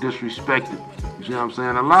feel disrespected. You see what I'm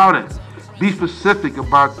saying? Allow that. Be specific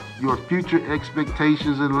about your future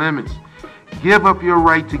expectations and limits. Give up your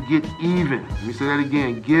right to get even. Let me say that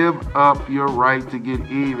again. Give up your right to get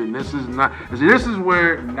even. This is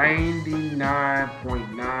where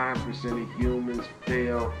 99.9% of humans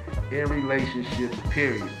fail in relationships,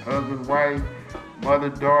 period. Husband, wife, mother,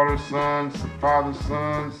 daughter, son, father,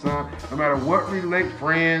 son. No matter what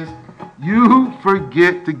friends, you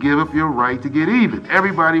forget to give up your right to get even.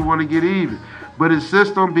 Everybody want to get even, but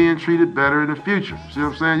insist on being treated better in the future. See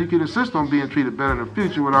what I'm saying? You can insist on being treated better in the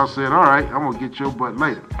future without saying, all right, I'm going to get your butt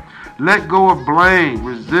later. Let go of blame,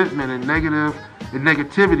 resentment, and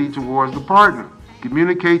negativity towards the partner.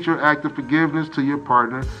 Communicate your act of forgiveness to your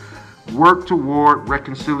partner. Work toward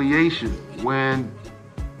reconciliation when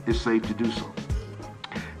it's safe to do so.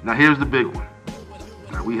 Now, here's the big one.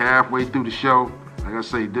 Now, we halfway through the show. Like I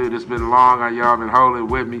say, dude, it's been long. Y'all been holding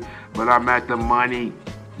with me, but I'm at the money.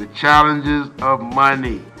 The challenges of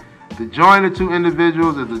money. The join of two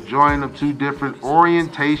individuals is the join of two different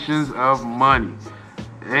orientations of money.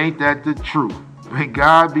 Ain't that the truth? May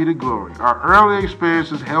God be the glory. Our early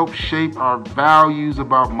experiences help shape our values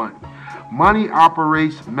about money. Money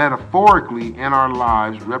operates metaphorically in our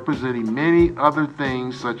lives, representing many other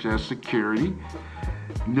things such as security,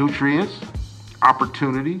 nutrients,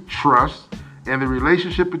 opportunity, trust, and the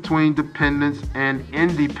relationship between dependence and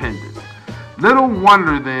independence. Little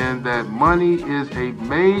wonder then that money is a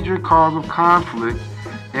major cause of conflict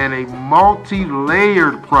and a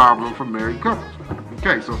multi-layered problem for married couples.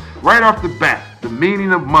 Okay, so right off the bat, the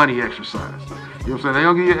meaning of money exercise. You know what I'm saying? They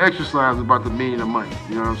don't give you exercise about the meaning of money.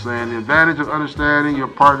 You know what I'm saying? The advantage of understanding your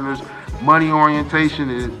partner's money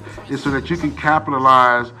orientation is so that you can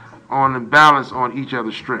capitalize on and balance on each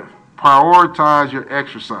other's strength. Prioritize your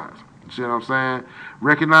exercise. You see what I'm saying?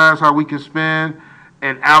 Recognize how we can spend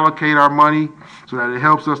and allocate our money so that it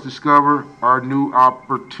helps us discover our new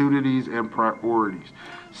opportunities and priorities.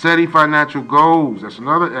 Setting financial goals, that's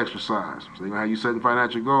another exercise. So how you setting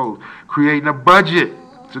financial goals. Creating a budget,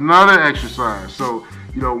 it's another exercise. So,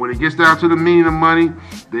 you know, when it gets down to the meaning of money,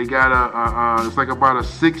 they got it's like about a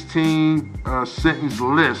 16 sentence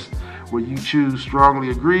list where you choose strongly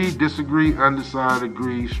agree, disagree, undecided,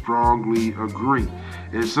 agree, strongly agree.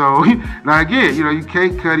 And so, now again, you know, you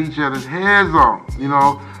can't cut each other's heads off. You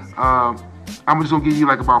know, I'm just going to give you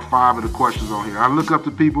like about 5 of the questions on here. I look up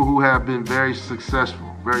to people who have been very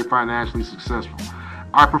successful, very financially successful.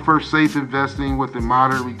 I prefer safe investing with a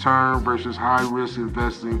moderate return versus high-risk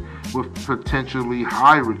investing with potentially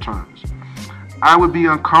high returns. I would be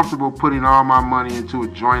uncomfortable putting all my money into a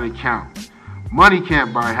joint account. Money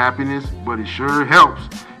can't buy happiness, but it sure helps.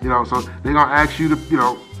 You know, so they're going to ask you to, you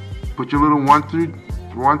know, put your little 1 through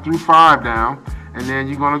 5 down, and then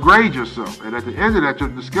you're going to grade yourself. And at the end of that, your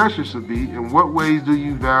discussion should be, in what ways do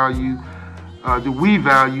we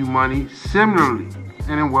value money similarly?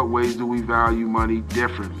 And in what ways do we value money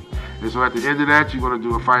differently? And so at the end of that, you're going to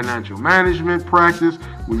do a financial management practice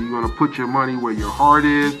where you're going to put your money where your heart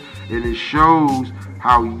is, and it shows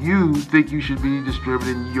how you think you should be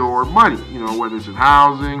distributing your money. You know, whether it's in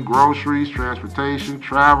housing, groceries, transportation,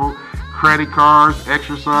 travel, credit cards,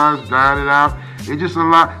 exercise, dining out. It's just a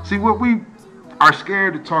lot. See, what we are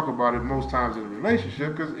scared to talk about it most times in a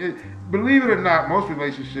relationship, because believe it or not, most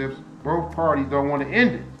relationships, both parties don't want to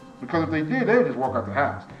end it. Because if they did, they would just walk out the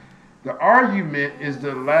house. The argument is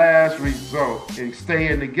the last result in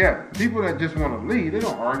staying together. People that just want to leave, they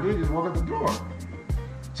don't argue, they just walk out the door.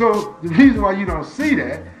 So the reason why you don't see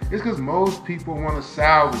that is because most people want to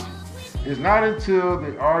salvage it. It's not until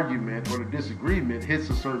the argument or the disagreement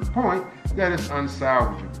hits a certain point that it's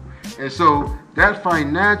unsalvageable. And so that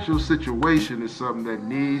financial situation is something that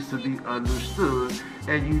needs to be understood,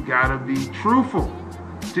 and you gotta be truthful.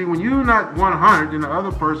 See, when you're not 100, then the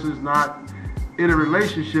other person is not in a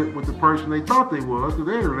relationship with the person they thought they was, because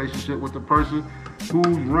they're in a relationship with the person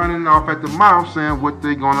who's running off at the mouth saying what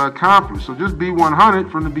they're gonna accomplish. So just be 100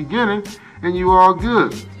 from the beginning, and you all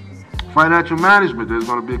good. Financial management, there's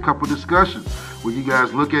gonna be a couple discussions where you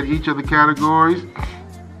guys look at each of the categories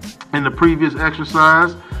in the previous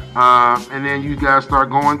exercise, and then you guys start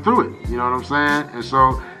going through it. You know what I'm saying? And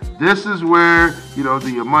so this is where, you know,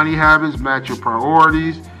 your money habits match your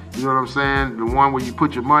priorities. You know what I'm saying? The one where you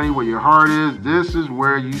put your money where your heart is. This is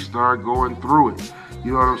where you start going through it.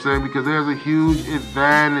 You know what I'm saying? Because there's a huge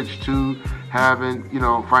advantage to having, you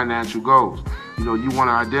know, financial goals. You know, you want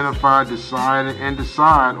to identify,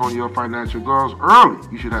 decide on your financial goals early.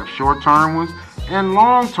 You should have short-term ones and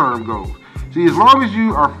long-term goals. See, as long as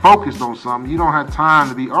you are focused on something, you don't have time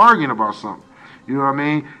to be arguing about something. You know what I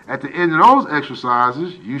mean? At the end of those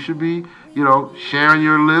exercises, you should be, you know, sharing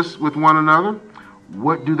your list with one another.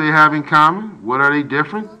 What do they have in common? What are they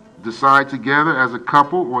different? Decide together as a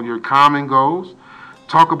couple on your common goals.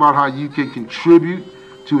 talk about how you can contribute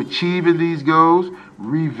to achieving these goals,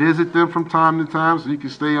 revisit them from time to time so you can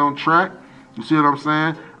stay on track. You see what I'm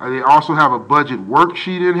saying? They also have a budget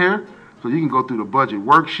worksheet in here, so you can go through the budget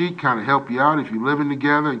worksheet, kind of help you out if you're living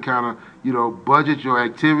together and kind of, budget your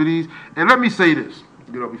activities. And let me say this,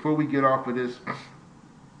 before we get off of this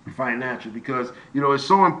financial, because, it's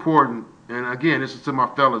so important, and again, this is to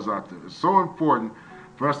my fellas out there, it's so important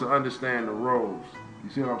for us to understand the roles. You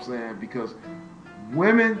see what I'm saying? Because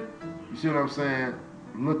women, you see what I'm saying,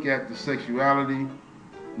 look at the sexuality,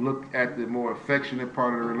 look at the more affectionate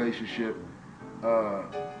part of the relationship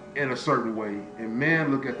in a certain way, and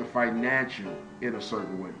men look at the financial in a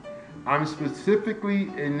certain way. I'm specifically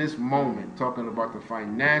in this moment talking about the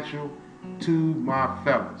financial to my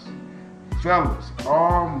fellas. Fellas,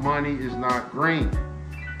 all money is not green.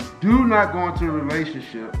 Do not go into a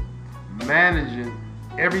relationship managing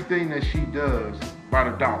everything that she does by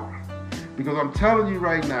the dollar. Because I'm telling you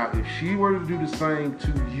right now, if she were to do the same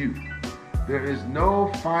to you, there is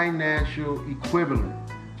no financial equivalent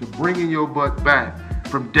to bringing your butt back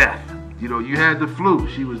from death. You had the flu,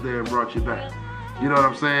 she was there and brought you back. You know what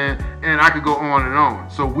I'm saying? And I could go on and on.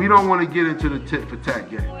 So we don't want to get into the tit for tat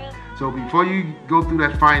game. So before you go through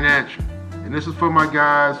that financial, and this is for my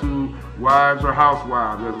guys who wives are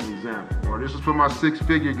housewives as an example, or this is for my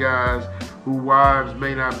six-figure guys who wives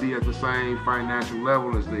may not be at the same financial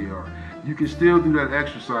level as they are. You can still do that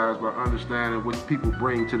exercise by understanding what people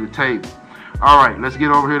bring to the table. All right, let's get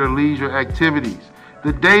over here to leisure activities.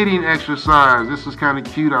 The dating exercise, this is kind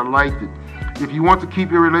of cute, I liked it. If you want to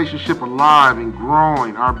keep your relationship alive and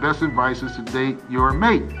growing, our best advice is to date your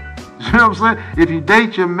mate. You know what I'm saying? If you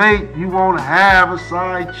date your mate, you won't have a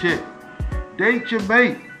side chick. Date your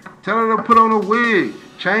mate. Tell her to put on a wig,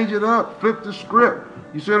 change it up, flip the script.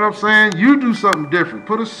 You see what I'm saying? You do something different.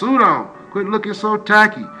 Put a suit on. Quit looking so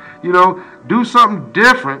tacky. Do something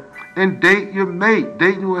different and date your mate.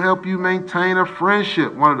 Dating will help you maintain a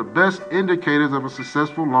friendship, one of the best indicators of a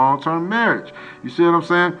successful long-term marriage. You see what I'm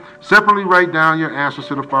saying? Separately write down your answers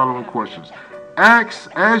to the following questions. Ask,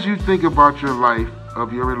 as you think about your life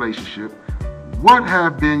of your relationship, what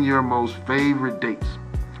have been your most favorite dates?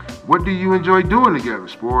 What do you enjoy doing together?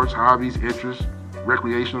 Sports, hobbies, interests,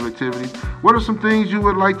 recreational activities. What are some things you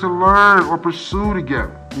would like to learn or pursue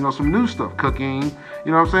together? Some new stuff, cooking,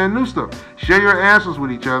 new stuff. Share your answers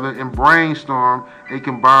with each other and brainstorm a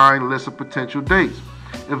combined list of potential dates.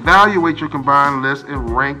 Evaluate your combined list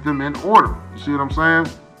and rank them in order. You see what I'm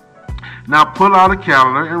saying? Now pull out a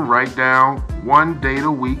calendar and write down one date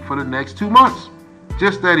a week for the next 2 months.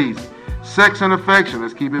 Just that easy. Sex and affection,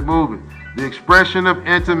 let's keep it moving. The expression of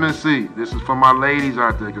intimacy. This is for my ladies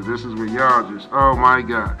out there, because this is where y'all just, oh my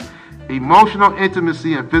God. Emotional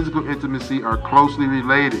intimacy and physical intimacy are closely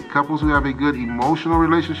related. Couples who have a good emotional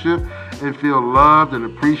relationship and feel loved and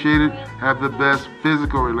appreciated have the best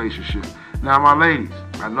physical relationship. Now, my ladies,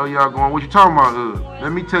 I know y'all going, what you talking about, hood?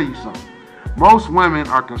 Let me tell you something. Most women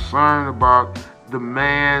are concerned about the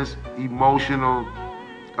man's emotional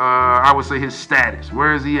I would say his status.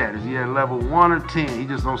 Where is he at? Is he at level 1 or 10? He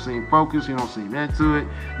just don't seem focused. He don't seem into it.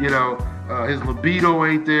 His libido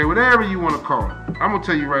ain't there. Whatever you want to call it. I'm going to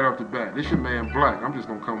tell you right off the bat. This your man Black. I'm just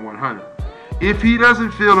going to come 100. If he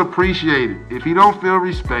doesn't feel appreciated, if he don't feel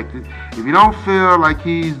respected, if he don't feel like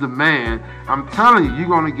he's the man, I'm telling you, you're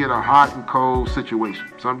going to get a hot and cold situation.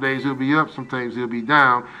 Some days he'll be up, sometimes he'll be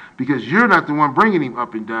down, because you're not the one bringing him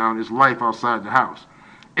up and down. It's life outside the house.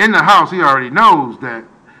 In the house, he already knows that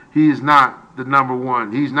he is not the number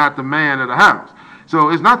one. He's not the man of the house. So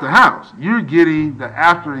it's not the house. You're getting the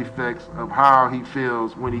after effects of how he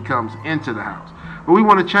feels when he comes into the house. But we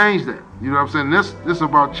want to change that. You know what I'm saying? This is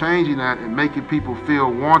about changing that and making people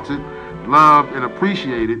feel wanted, loved, and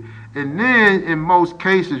appreciated. And then, in most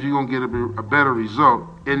cases, you're going to get a better result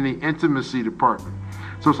in the intimacy department.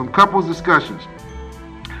 So some couples discussions.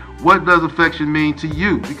 What does affection mean to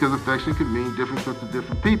you? Because affection can mean different stuff to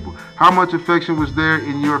different people. How much affection was there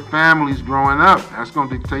in your families growing up? That's going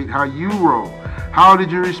to dictate how you roll. How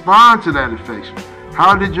did you respond to that affection?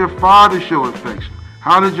 How did your father show affection?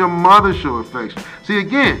 How did your mother show affection? See,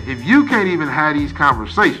 again, if you can't even have these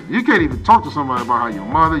conversations, you can't even talk to somebody about how your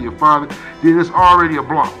mother, your father, then it's already a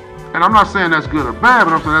block. And I'm not saying that's good or bad,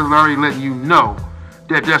 but I'm saying that's already letting you know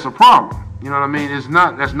that that's a problem. You know what I mean?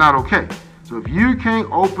 That's not okay. So if you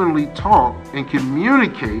can't openly talk and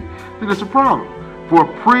communicate, then it's a problem. For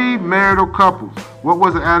premarital couples, what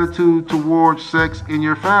was the attitude towards sex in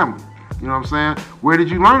your family? You know what I'm saying? Where did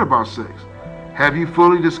you learn about sex? Have you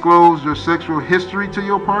fully disclosed your sexual history to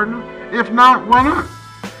your partner? If not, why not?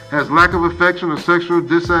 Has lack of affection or sexual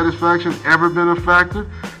dissatisfaction ever been a factor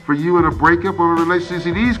for you in a breakup or a relationship?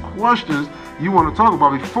 See, these questions you want to talk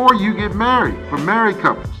about before you get married. For married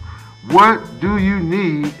couples, what do you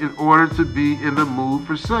need in order to be in the mood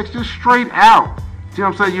for sex? Just straight out. See what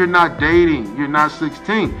I'm saying? You're not dating. You're not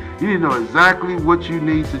 16. You need to know exactly what you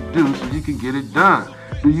need to do so you can get it done.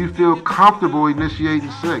 Do you feel comfortable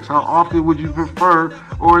initiating sex? How often would you prefer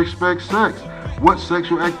or expect sex? What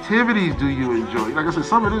sexual activities do you enjoy? Like I said,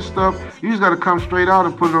 some of this stuff, you just got to come straight out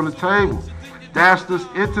and put it on the table. That's this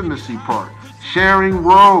intimacy part. Sharing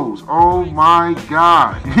roles. Oh my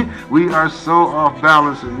God. We are so off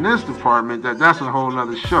balance in this department that's a whole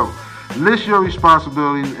nother show. List your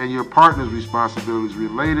responsibilities and your partner's responsibilities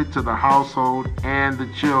related to the household and the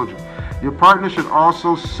children. Your partner should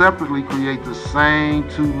also separately create the same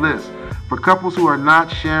two lists. For couples who are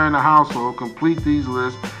not sharing a household, complete these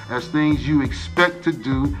lists as things you expect to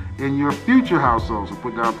do in your future household. So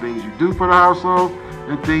put down things you do for the household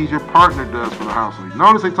and things your partner does for the household.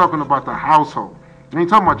 Notice they're talking about the household. They ain't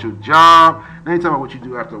talking about your job. They ain't talking about what you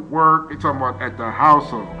do after work. They're talking about at the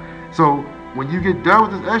household. So when you get done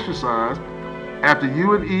with this exercise, after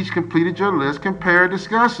you and each completed your list, compare and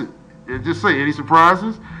discuss it. And just say, any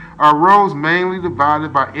surprises? Are roles mainly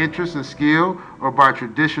divided by interest and skill or by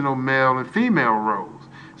traditional male and female roles?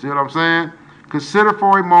 See what I'm saying? Consider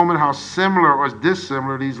for a moment how similar or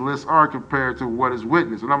dissimilar these lists are compared to what is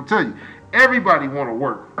witnessed. And I'm telling you, everybody want to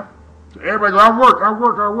work. So everybody go,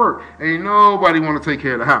 I work. Ain't nobody want to take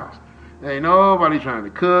care of the house. Ain't nobody trying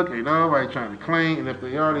to cook. Ain't nobody trying to clean. And if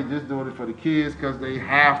they are, they just doing it for the kids because they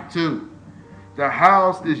have to. The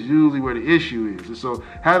house is usually where the issue is. And so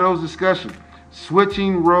have those discussions.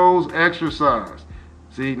 Switching roles exercise.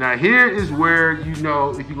 See, now here is where you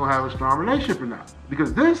know if you're going to have a strong relationship or not.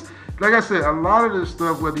 Because this, like I said, a lot of this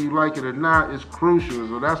stuff, whether you like it or not, is crucial.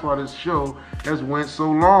 So that's why this show has went so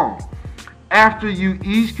long. After you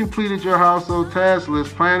each completed your household task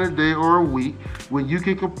list, plan a day or a week when you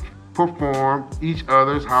can perform each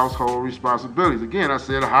other's household responsibilities. Again, I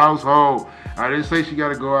said household. I didn't say she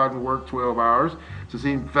got to go out and work 12 hours. So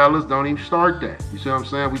see, fellas, don't even start that. You see what I'm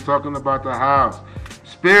saying? We're talking about the house.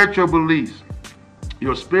 Spiritual beliefs.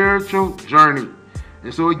 Your spiritual journey.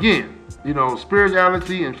 And so again, you know,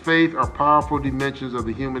 spirituality and faith are powerful dimensions of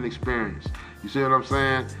the human experience. You see what I'm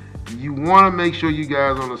saying? You want to make sure you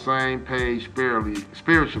guys are on the same page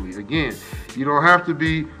spiritually. Again, you don't have to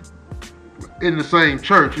be in the same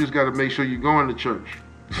church. You just got to make sure you're going to church.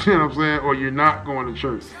 You see what I'm saying? Or you're not going to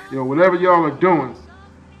church. You know, whatever y'all are doing,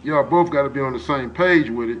 y'all both got to be on the same page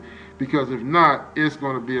with it, because if not, it's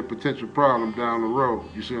going to be a potential problem down the road.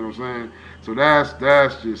 You see what I'm saying? So that's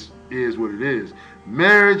just is what it is.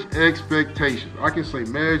 Marriage expectations. I can say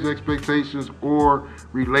marriage expectations or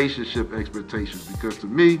relationship expectations, because to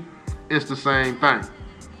me, it's the same thing.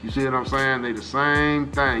 You see what I'm saying? They the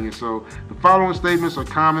same thing. And so the following statements are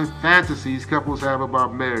common fantasies couples have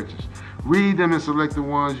about marriages. Read them and select the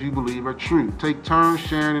ones you believe are true. Take turns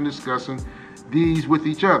sharing and discussing these with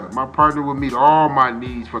each other. My partner will meet all my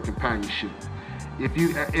needs for companionship.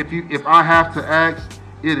 If I have to ask,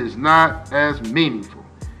 it is not as meaningful.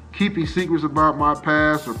 Keeping secrets about my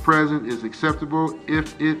past or present is acceptable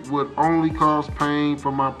if it would only cause pain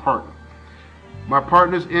for my partner. My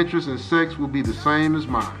partner's interest in sex will be the same as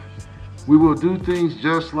mine. We will do things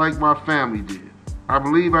just like my family did. I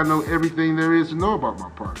believe I know everything there is to know about my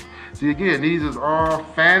partner. See, again, these are all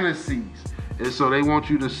fantasies. And so they want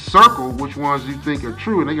you to circle which ones you think are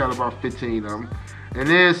true, and they got about 15 of them. And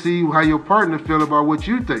then see how your partner feel about what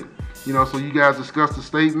you think. You know, so you guys discuss the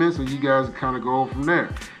statements and you guys kind of go from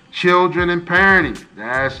there. Children and parenting,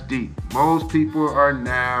 that's deep. Most people are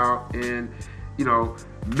now in, you know,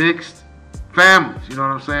 mixed families, you know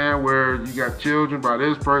what I'm saying, where you got children by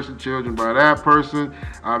this person, children by that person.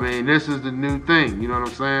 I mean, this is the new thing, you know what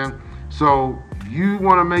I'm saying? So you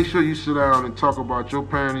want to make sure you sit down and talk about your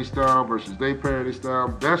parenting style versus their parenting style.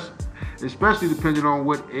 That's especially depending on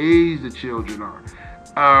what age the children are.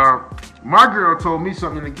 My girl told me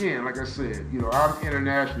something, again, like I said, you know, I'm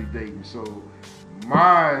internationally dating, so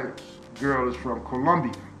my girl is from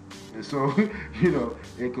Colombia. And so, you know,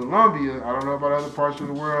 in Colombia, I don't know about other parts of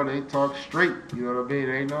the world, they talk straight, you know what I mean?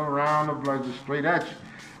 There ain't no round of like just straight at you.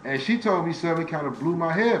 And she told me something kind of blew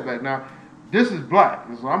my head back. Now, this is black,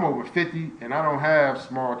 and so I'm over 50 and I don't have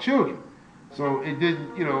small children. So it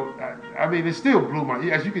didn't, you know, I mean, it still blew my,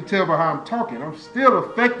 as you can tell by how I'm talking, I'm still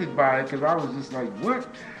affected by it because I was just like, what?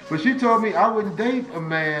 But she told me I wouldn't date a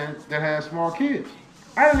man that has small kids.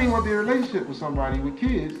 I didn't even want to be in a relationship with somebody with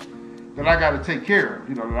kids that I got to take care of,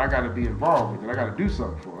 you know, that I got to be involved with, that I got to do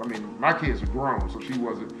something for. I mean, my kids are grown, so she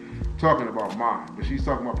wasn't talking about mine, but she's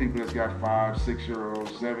talking about people that's got 5,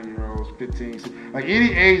 6-year-olds, 7-year-olds, 15, like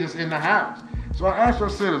any age that's in the house. So I asked her, I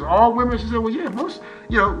said, is all women? She said, well, yeah, most,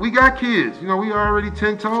 we got kids. We already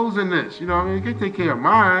 10 toes in this. You can take care of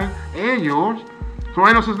mine and yours. So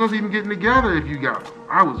ain't no sense us even getting together if you got them.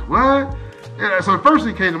 I was, what? And so the first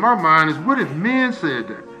thing that came to my mind is, what if men said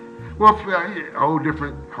that? Well, whole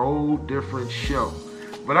different show.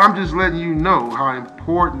 But I'm just letting you know how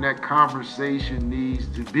important that conversation needs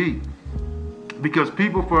to be. Because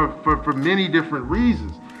people, for many different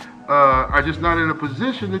reasons, are just not in a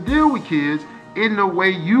position to deal with kids in the way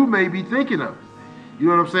you may be thinking of it. You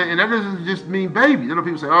know what I'm saying? And that doesn't just mean babies.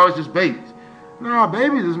 People say, oh, it's just babies. No,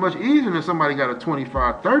 babies is much easier than somebody got a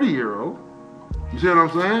 25, 30-year-old. You see what I'm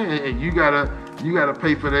saying? And you gotta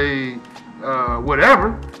pay for their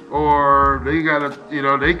whatever, or they gotta,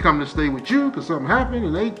 they come to stay with you because something happened,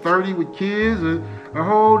 and they 30 with kids, and a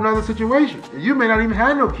whole nother situation. And you may not even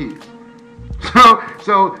have no kids.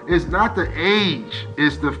 So it's not the age,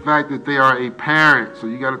 it's the fact that they are a parent. So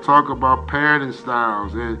you got to talk about parenting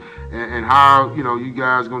styles and how, you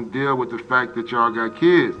guys going to deal with the fact that y'all got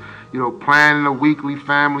kids. Planning a weekly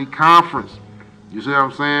family conference. You see what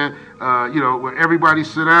I'm saying? Where everybody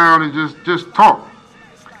sit down and just talk.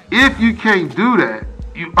 If you can't do that,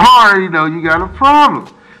 you already know you got a problem.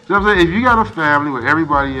 So I'm saying, if you got a family with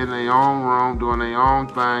everybody in their own room, doing their own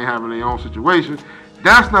thing, having their own situation,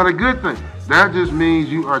 that's not a good thing. That just means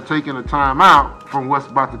you are taking a time out from what's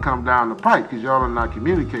about to come down the pipe because y'all are not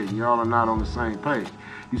communicating. Y'all are not on the same page.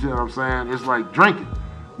 You see what I'm saying? It's like drinking.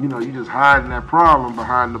 You just hiding that problem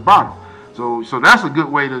behind the bottle. So that's a good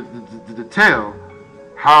way to tell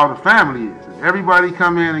how the family is. If everybody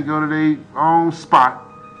come in and go to their own spot,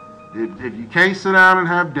 if you can't sit down and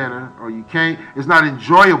have dinner, or it's not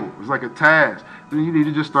enjoyable, it's like a task, then you need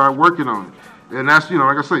to just start working on it. And that's,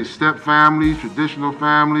 like I say, step families, traditional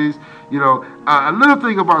families. A little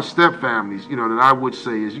thing about step families, that I would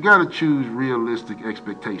say is you got to choose realistic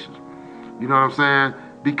expectations. You know what I'm saying?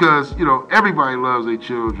 Because, everybody loves their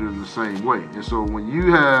children the same way. And so when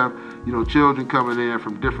you have, children coming in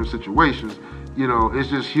from different situations, it's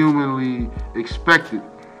just humanly expected,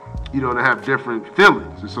 to have different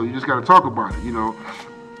feelings. And so you just got to talk about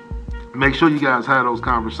it, Make sure you guys have those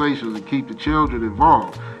conversations and keep the children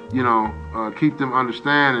involved. Keep them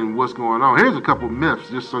understanding what's going on. Here's a couple myths,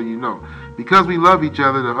 just so you know. Because we love each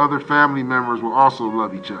other, the other family members will also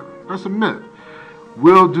love each other. That's a myth.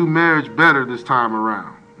 We'll do marriage better this time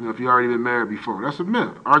around. If you've already been married before, that's a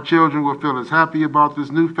myth. Our children will feel as happy about this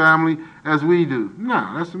new family as we do.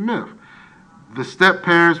 No, that's a myth. The step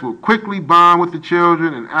parents will quickly bond with the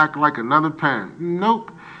children and act like another parent.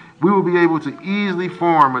 Nope. We will be able to easily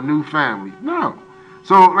form a new family. No.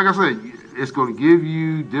 So, like I said, it's going to give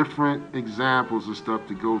you different examples of stuff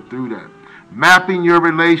to go through that. Mapping your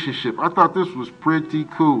relationship. I thought this was pretty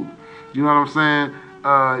cool. You know what I'm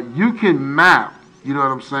saying? You can map, you know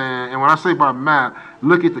what I'm saying? And when I say by map,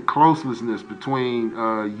 look at the closeness between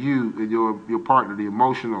you and your partner, the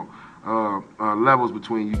emotional levels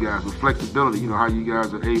between you guys, the flexibility, how you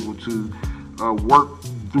guys are able to work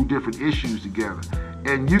through different issues together.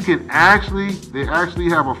 And they actually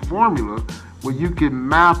have a formula where you can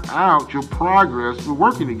map out your progress for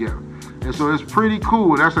working together. And so it's pretty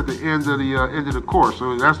cool. That's at the end of the course.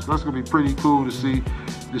 So that's gonna be pretty cool to see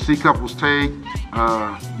couples take.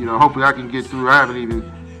 Hopefully I can get through. I haven't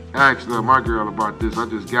even asked my girl about this. I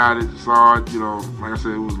just got it, saw it. Like I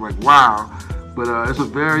said, it was like wow. But it's a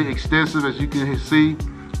very extensive, as you can see,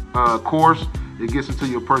 course. It gets into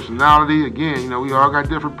your personality. Again, we all got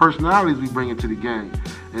different personalities we bring into the game.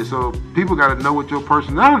 And so people got to know what your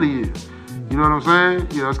personality is. You know what I'm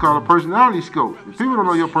saying? It's called a personality scope. If people don't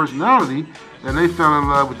know your personality and they fell in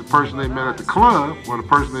love with the person they met at the club, or the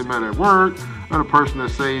person they met at work, or the person that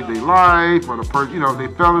saved their life, or the person, they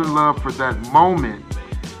fell in love for that moment,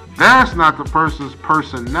 that's not the person's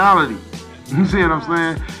personality. You see what I'm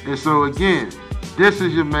saying? And so again, this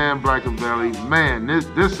is your man Blkaville. Man,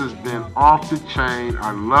 this has been off the chain.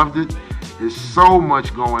 I loved it. There's so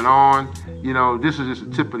much going on. This is just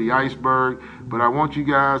the tip of the iceberg. But I want you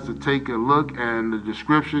guys to take a look in the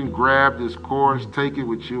description, grab this course, take it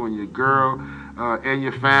with you and your girl and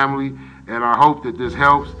your family. And I hope that this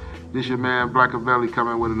helps. This your man Blkaville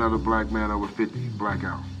coming with another Black Man Over 50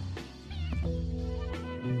 Blackout.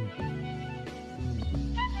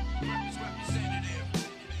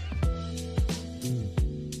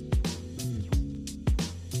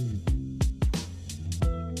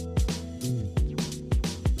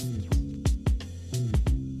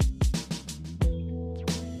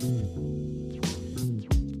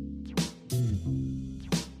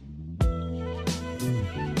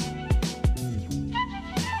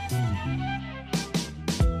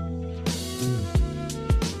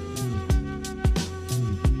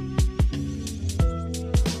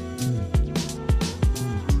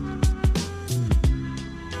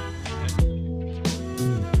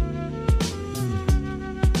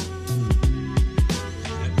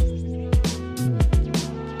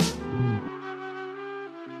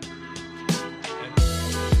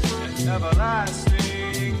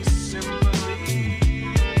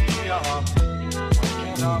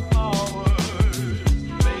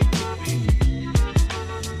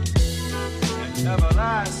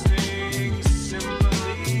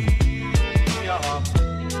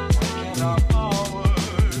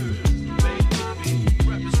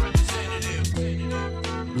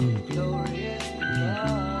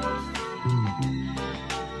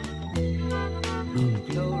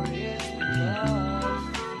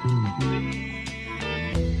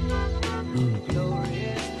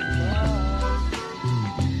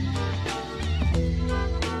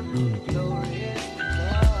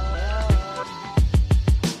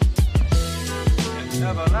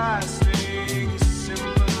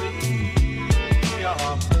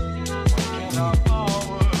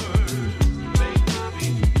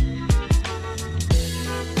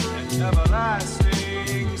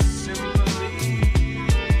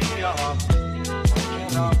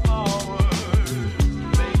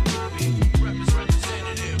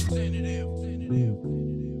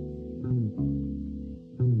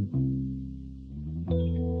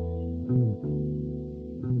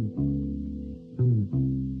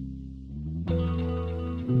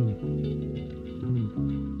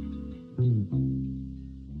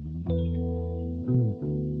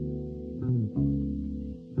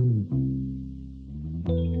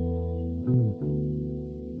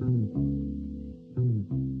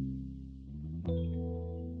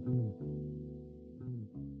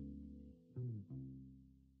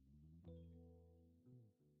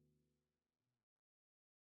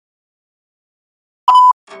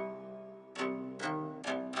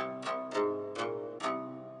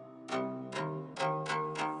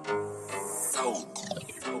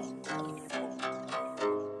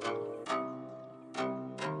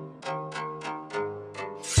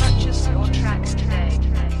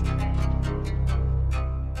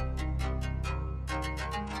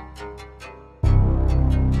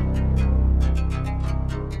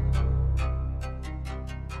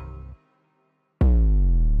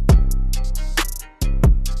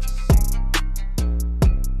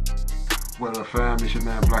 fam? It's your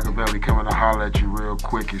man Blkaville coming to holler at you real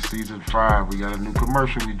quick. It's season 5. We got a new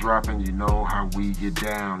commercial we dropping. You know how we get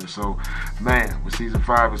down. And so, man, with season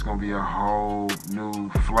 5, it's going to be a whole new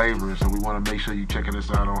flavor. So we want to make sure you checking us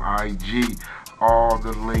out on IG. All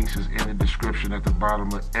the links is in the description at the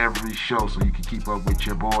bottom of every show so you can keep up with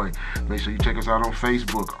your boy. Make sure you check us out on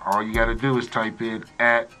Facebook. All you got to do is type in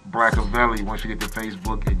at Blkaville once you get to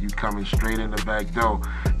Facebook, and you coming straight in the back door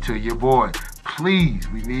to your boy. Please,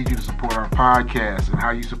 we need you to support our podcast, and how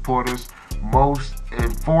you support us most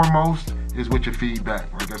and foremost is with your feedback.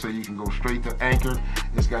 Like I said, you can go straight to Anchor.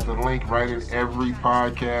 It's got the link right in every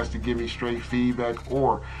podcast to give me straight feedback,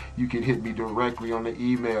 or you can hit me directly on the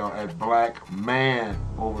email at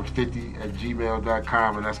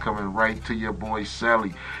Blkmanover50@gmail.com, and that's coming right to your boy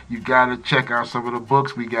Sally. You gotta check out some of the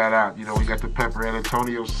books we got out. You know, we got the Pepper and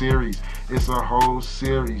Antonio series. It's a whole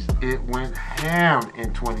series. It went ham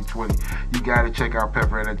in 2020. You gotta check out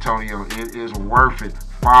Pepper and Antonio. It is worth it.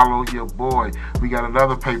 Follow your boy. We got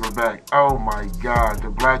another paperback. Oh my God, the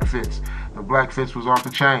Black Fits. The Black Fits was off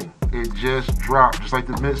the chain. It just dropped. Just like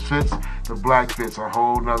the Misfits, the Black Fits, a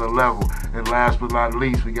whole nother level. And last but not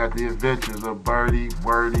least, we got the Adventures of Birdie,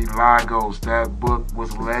 Wordy, Lagos. That book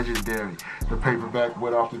was legendary. The paperback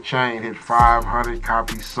went off the chain, hit 500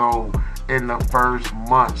 copies sold in the first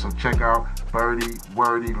month. So check out Birdie,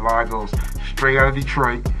 Wordy, Lagos. Straight out of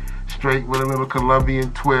Detroit. Straight with a little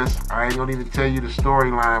Colombian twist. I ain't gonna even tell you the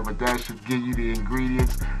storyline, but that should give you the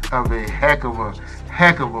ingredients of a heck of a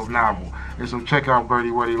novel. And so check out Birdie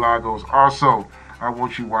Wordy Lagos. Also, I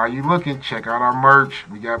want you, while you looking, check out our merch.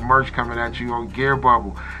 We got merch coming at you on Gear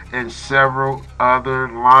Bubble and several other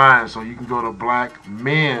lines. So you can go to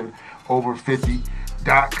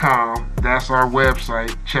Blkmanover50.com. That's our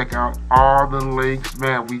website. Check out all the links.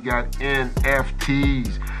 Man, we got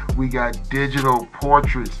NFTs. We got digital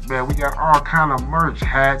portraits. Man, we got all kind of merch.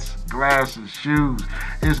 Hats, glasses, shoes.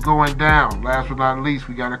 It's going down. Last but not least,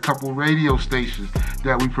 we got a couple radio stations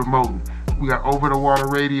that we promoting. We got Over the Water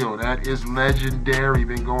Radio. That is legendary.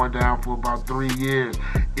 Been going down for about 3 years.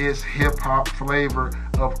 It's hip-hop flavor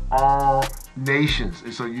of all nations.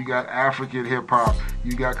 And so you got African hip-hop.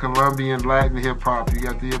 You got Colombian Latin hip-hop. You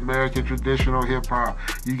got the American traditional hip-hop.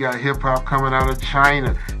 You got hip-hop coming out of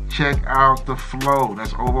China. Check out the flow.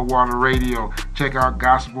 That's Over Water Radio. Check out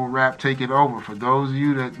Gospel Rap Take It Over. For those of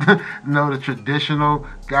you that know the traditional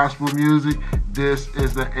gospel music, this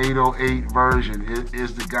is the 808 version. It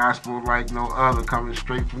is the gospel like no other, coming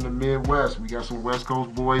straight from the Midwest. We got some West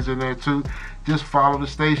Coast boys in there too. Just follow the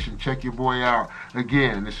station. Check your boy out.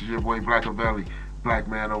 Again, this is your boy Blkaville,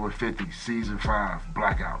 Blkmanover50, Season 5,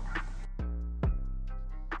 Blackout.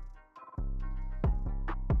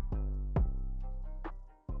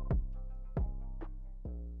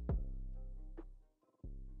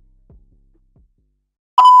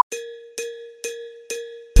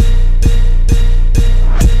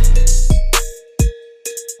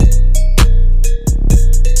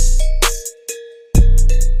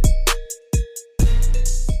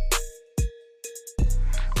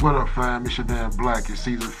 What up, fam? It's your damn Black. It's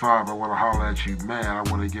season 5. I want to holler at you. Man, I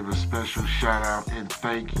want to give a special shout out and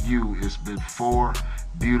thank you. It's been 4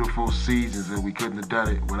 beautiful seasons, and we couldn't have done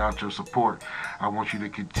it without your support. I want you to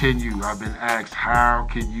continue. I've been asked, how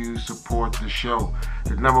can you support the show?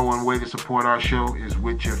 The #1 way to support our show is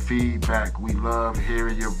with your feedback. We love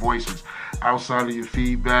hearing your voices. Outside of your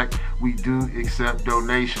feedback, we do accept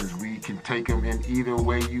donations. We can take them in either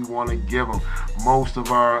way you want to give them. Most of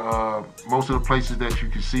the places that you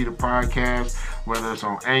can see the podcast, whether it's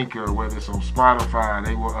on Anchor, whether it's on Spotify,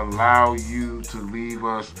 they will allow you to leave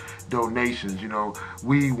us donations. You know,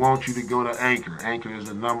 we want you to go to Anchor. Anchor is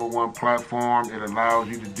the #1 platform. It allows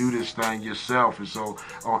you to do this thing yourself. And so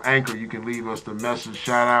on Anchor, you can leave us the message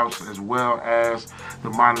shout outs as well as the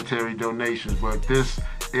monetary donations. But this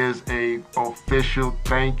is a official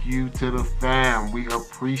thank you to the fam. We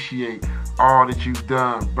appreciate all that you've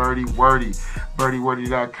done. Birdie Wordy,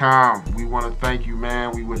 birdiewordy.com. We want to thank you,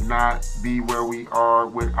 man. We would not be where we are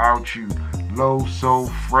without you. Low So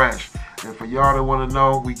Fresh. And for y'all that want to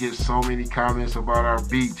know, we get so many comments about our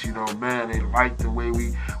beats. You know, man, they like the way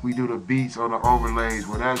we do the beats on the overlays.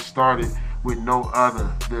 Well, that started with no other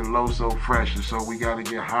than Low So Fresh. And so we got to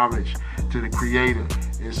give homage to the creator.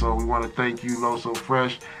 And so we want to thank you, Low So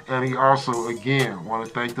Fresh. And we also, again, want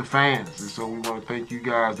to thank the fans. And so we want to thank you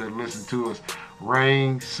guys that listen to us.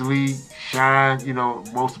 Rain, sleet, shine. You know,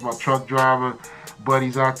 most of my truck driver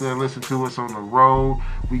buddies out there listen to us on the road.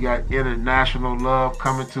 We got international love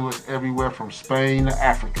coming to us everywhere from Spain to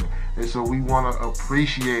Africa. And so we want to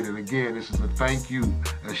appreciate it. Again, this is a thank you,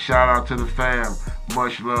 a shout out to the fam.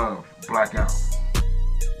 Much love. Blackout.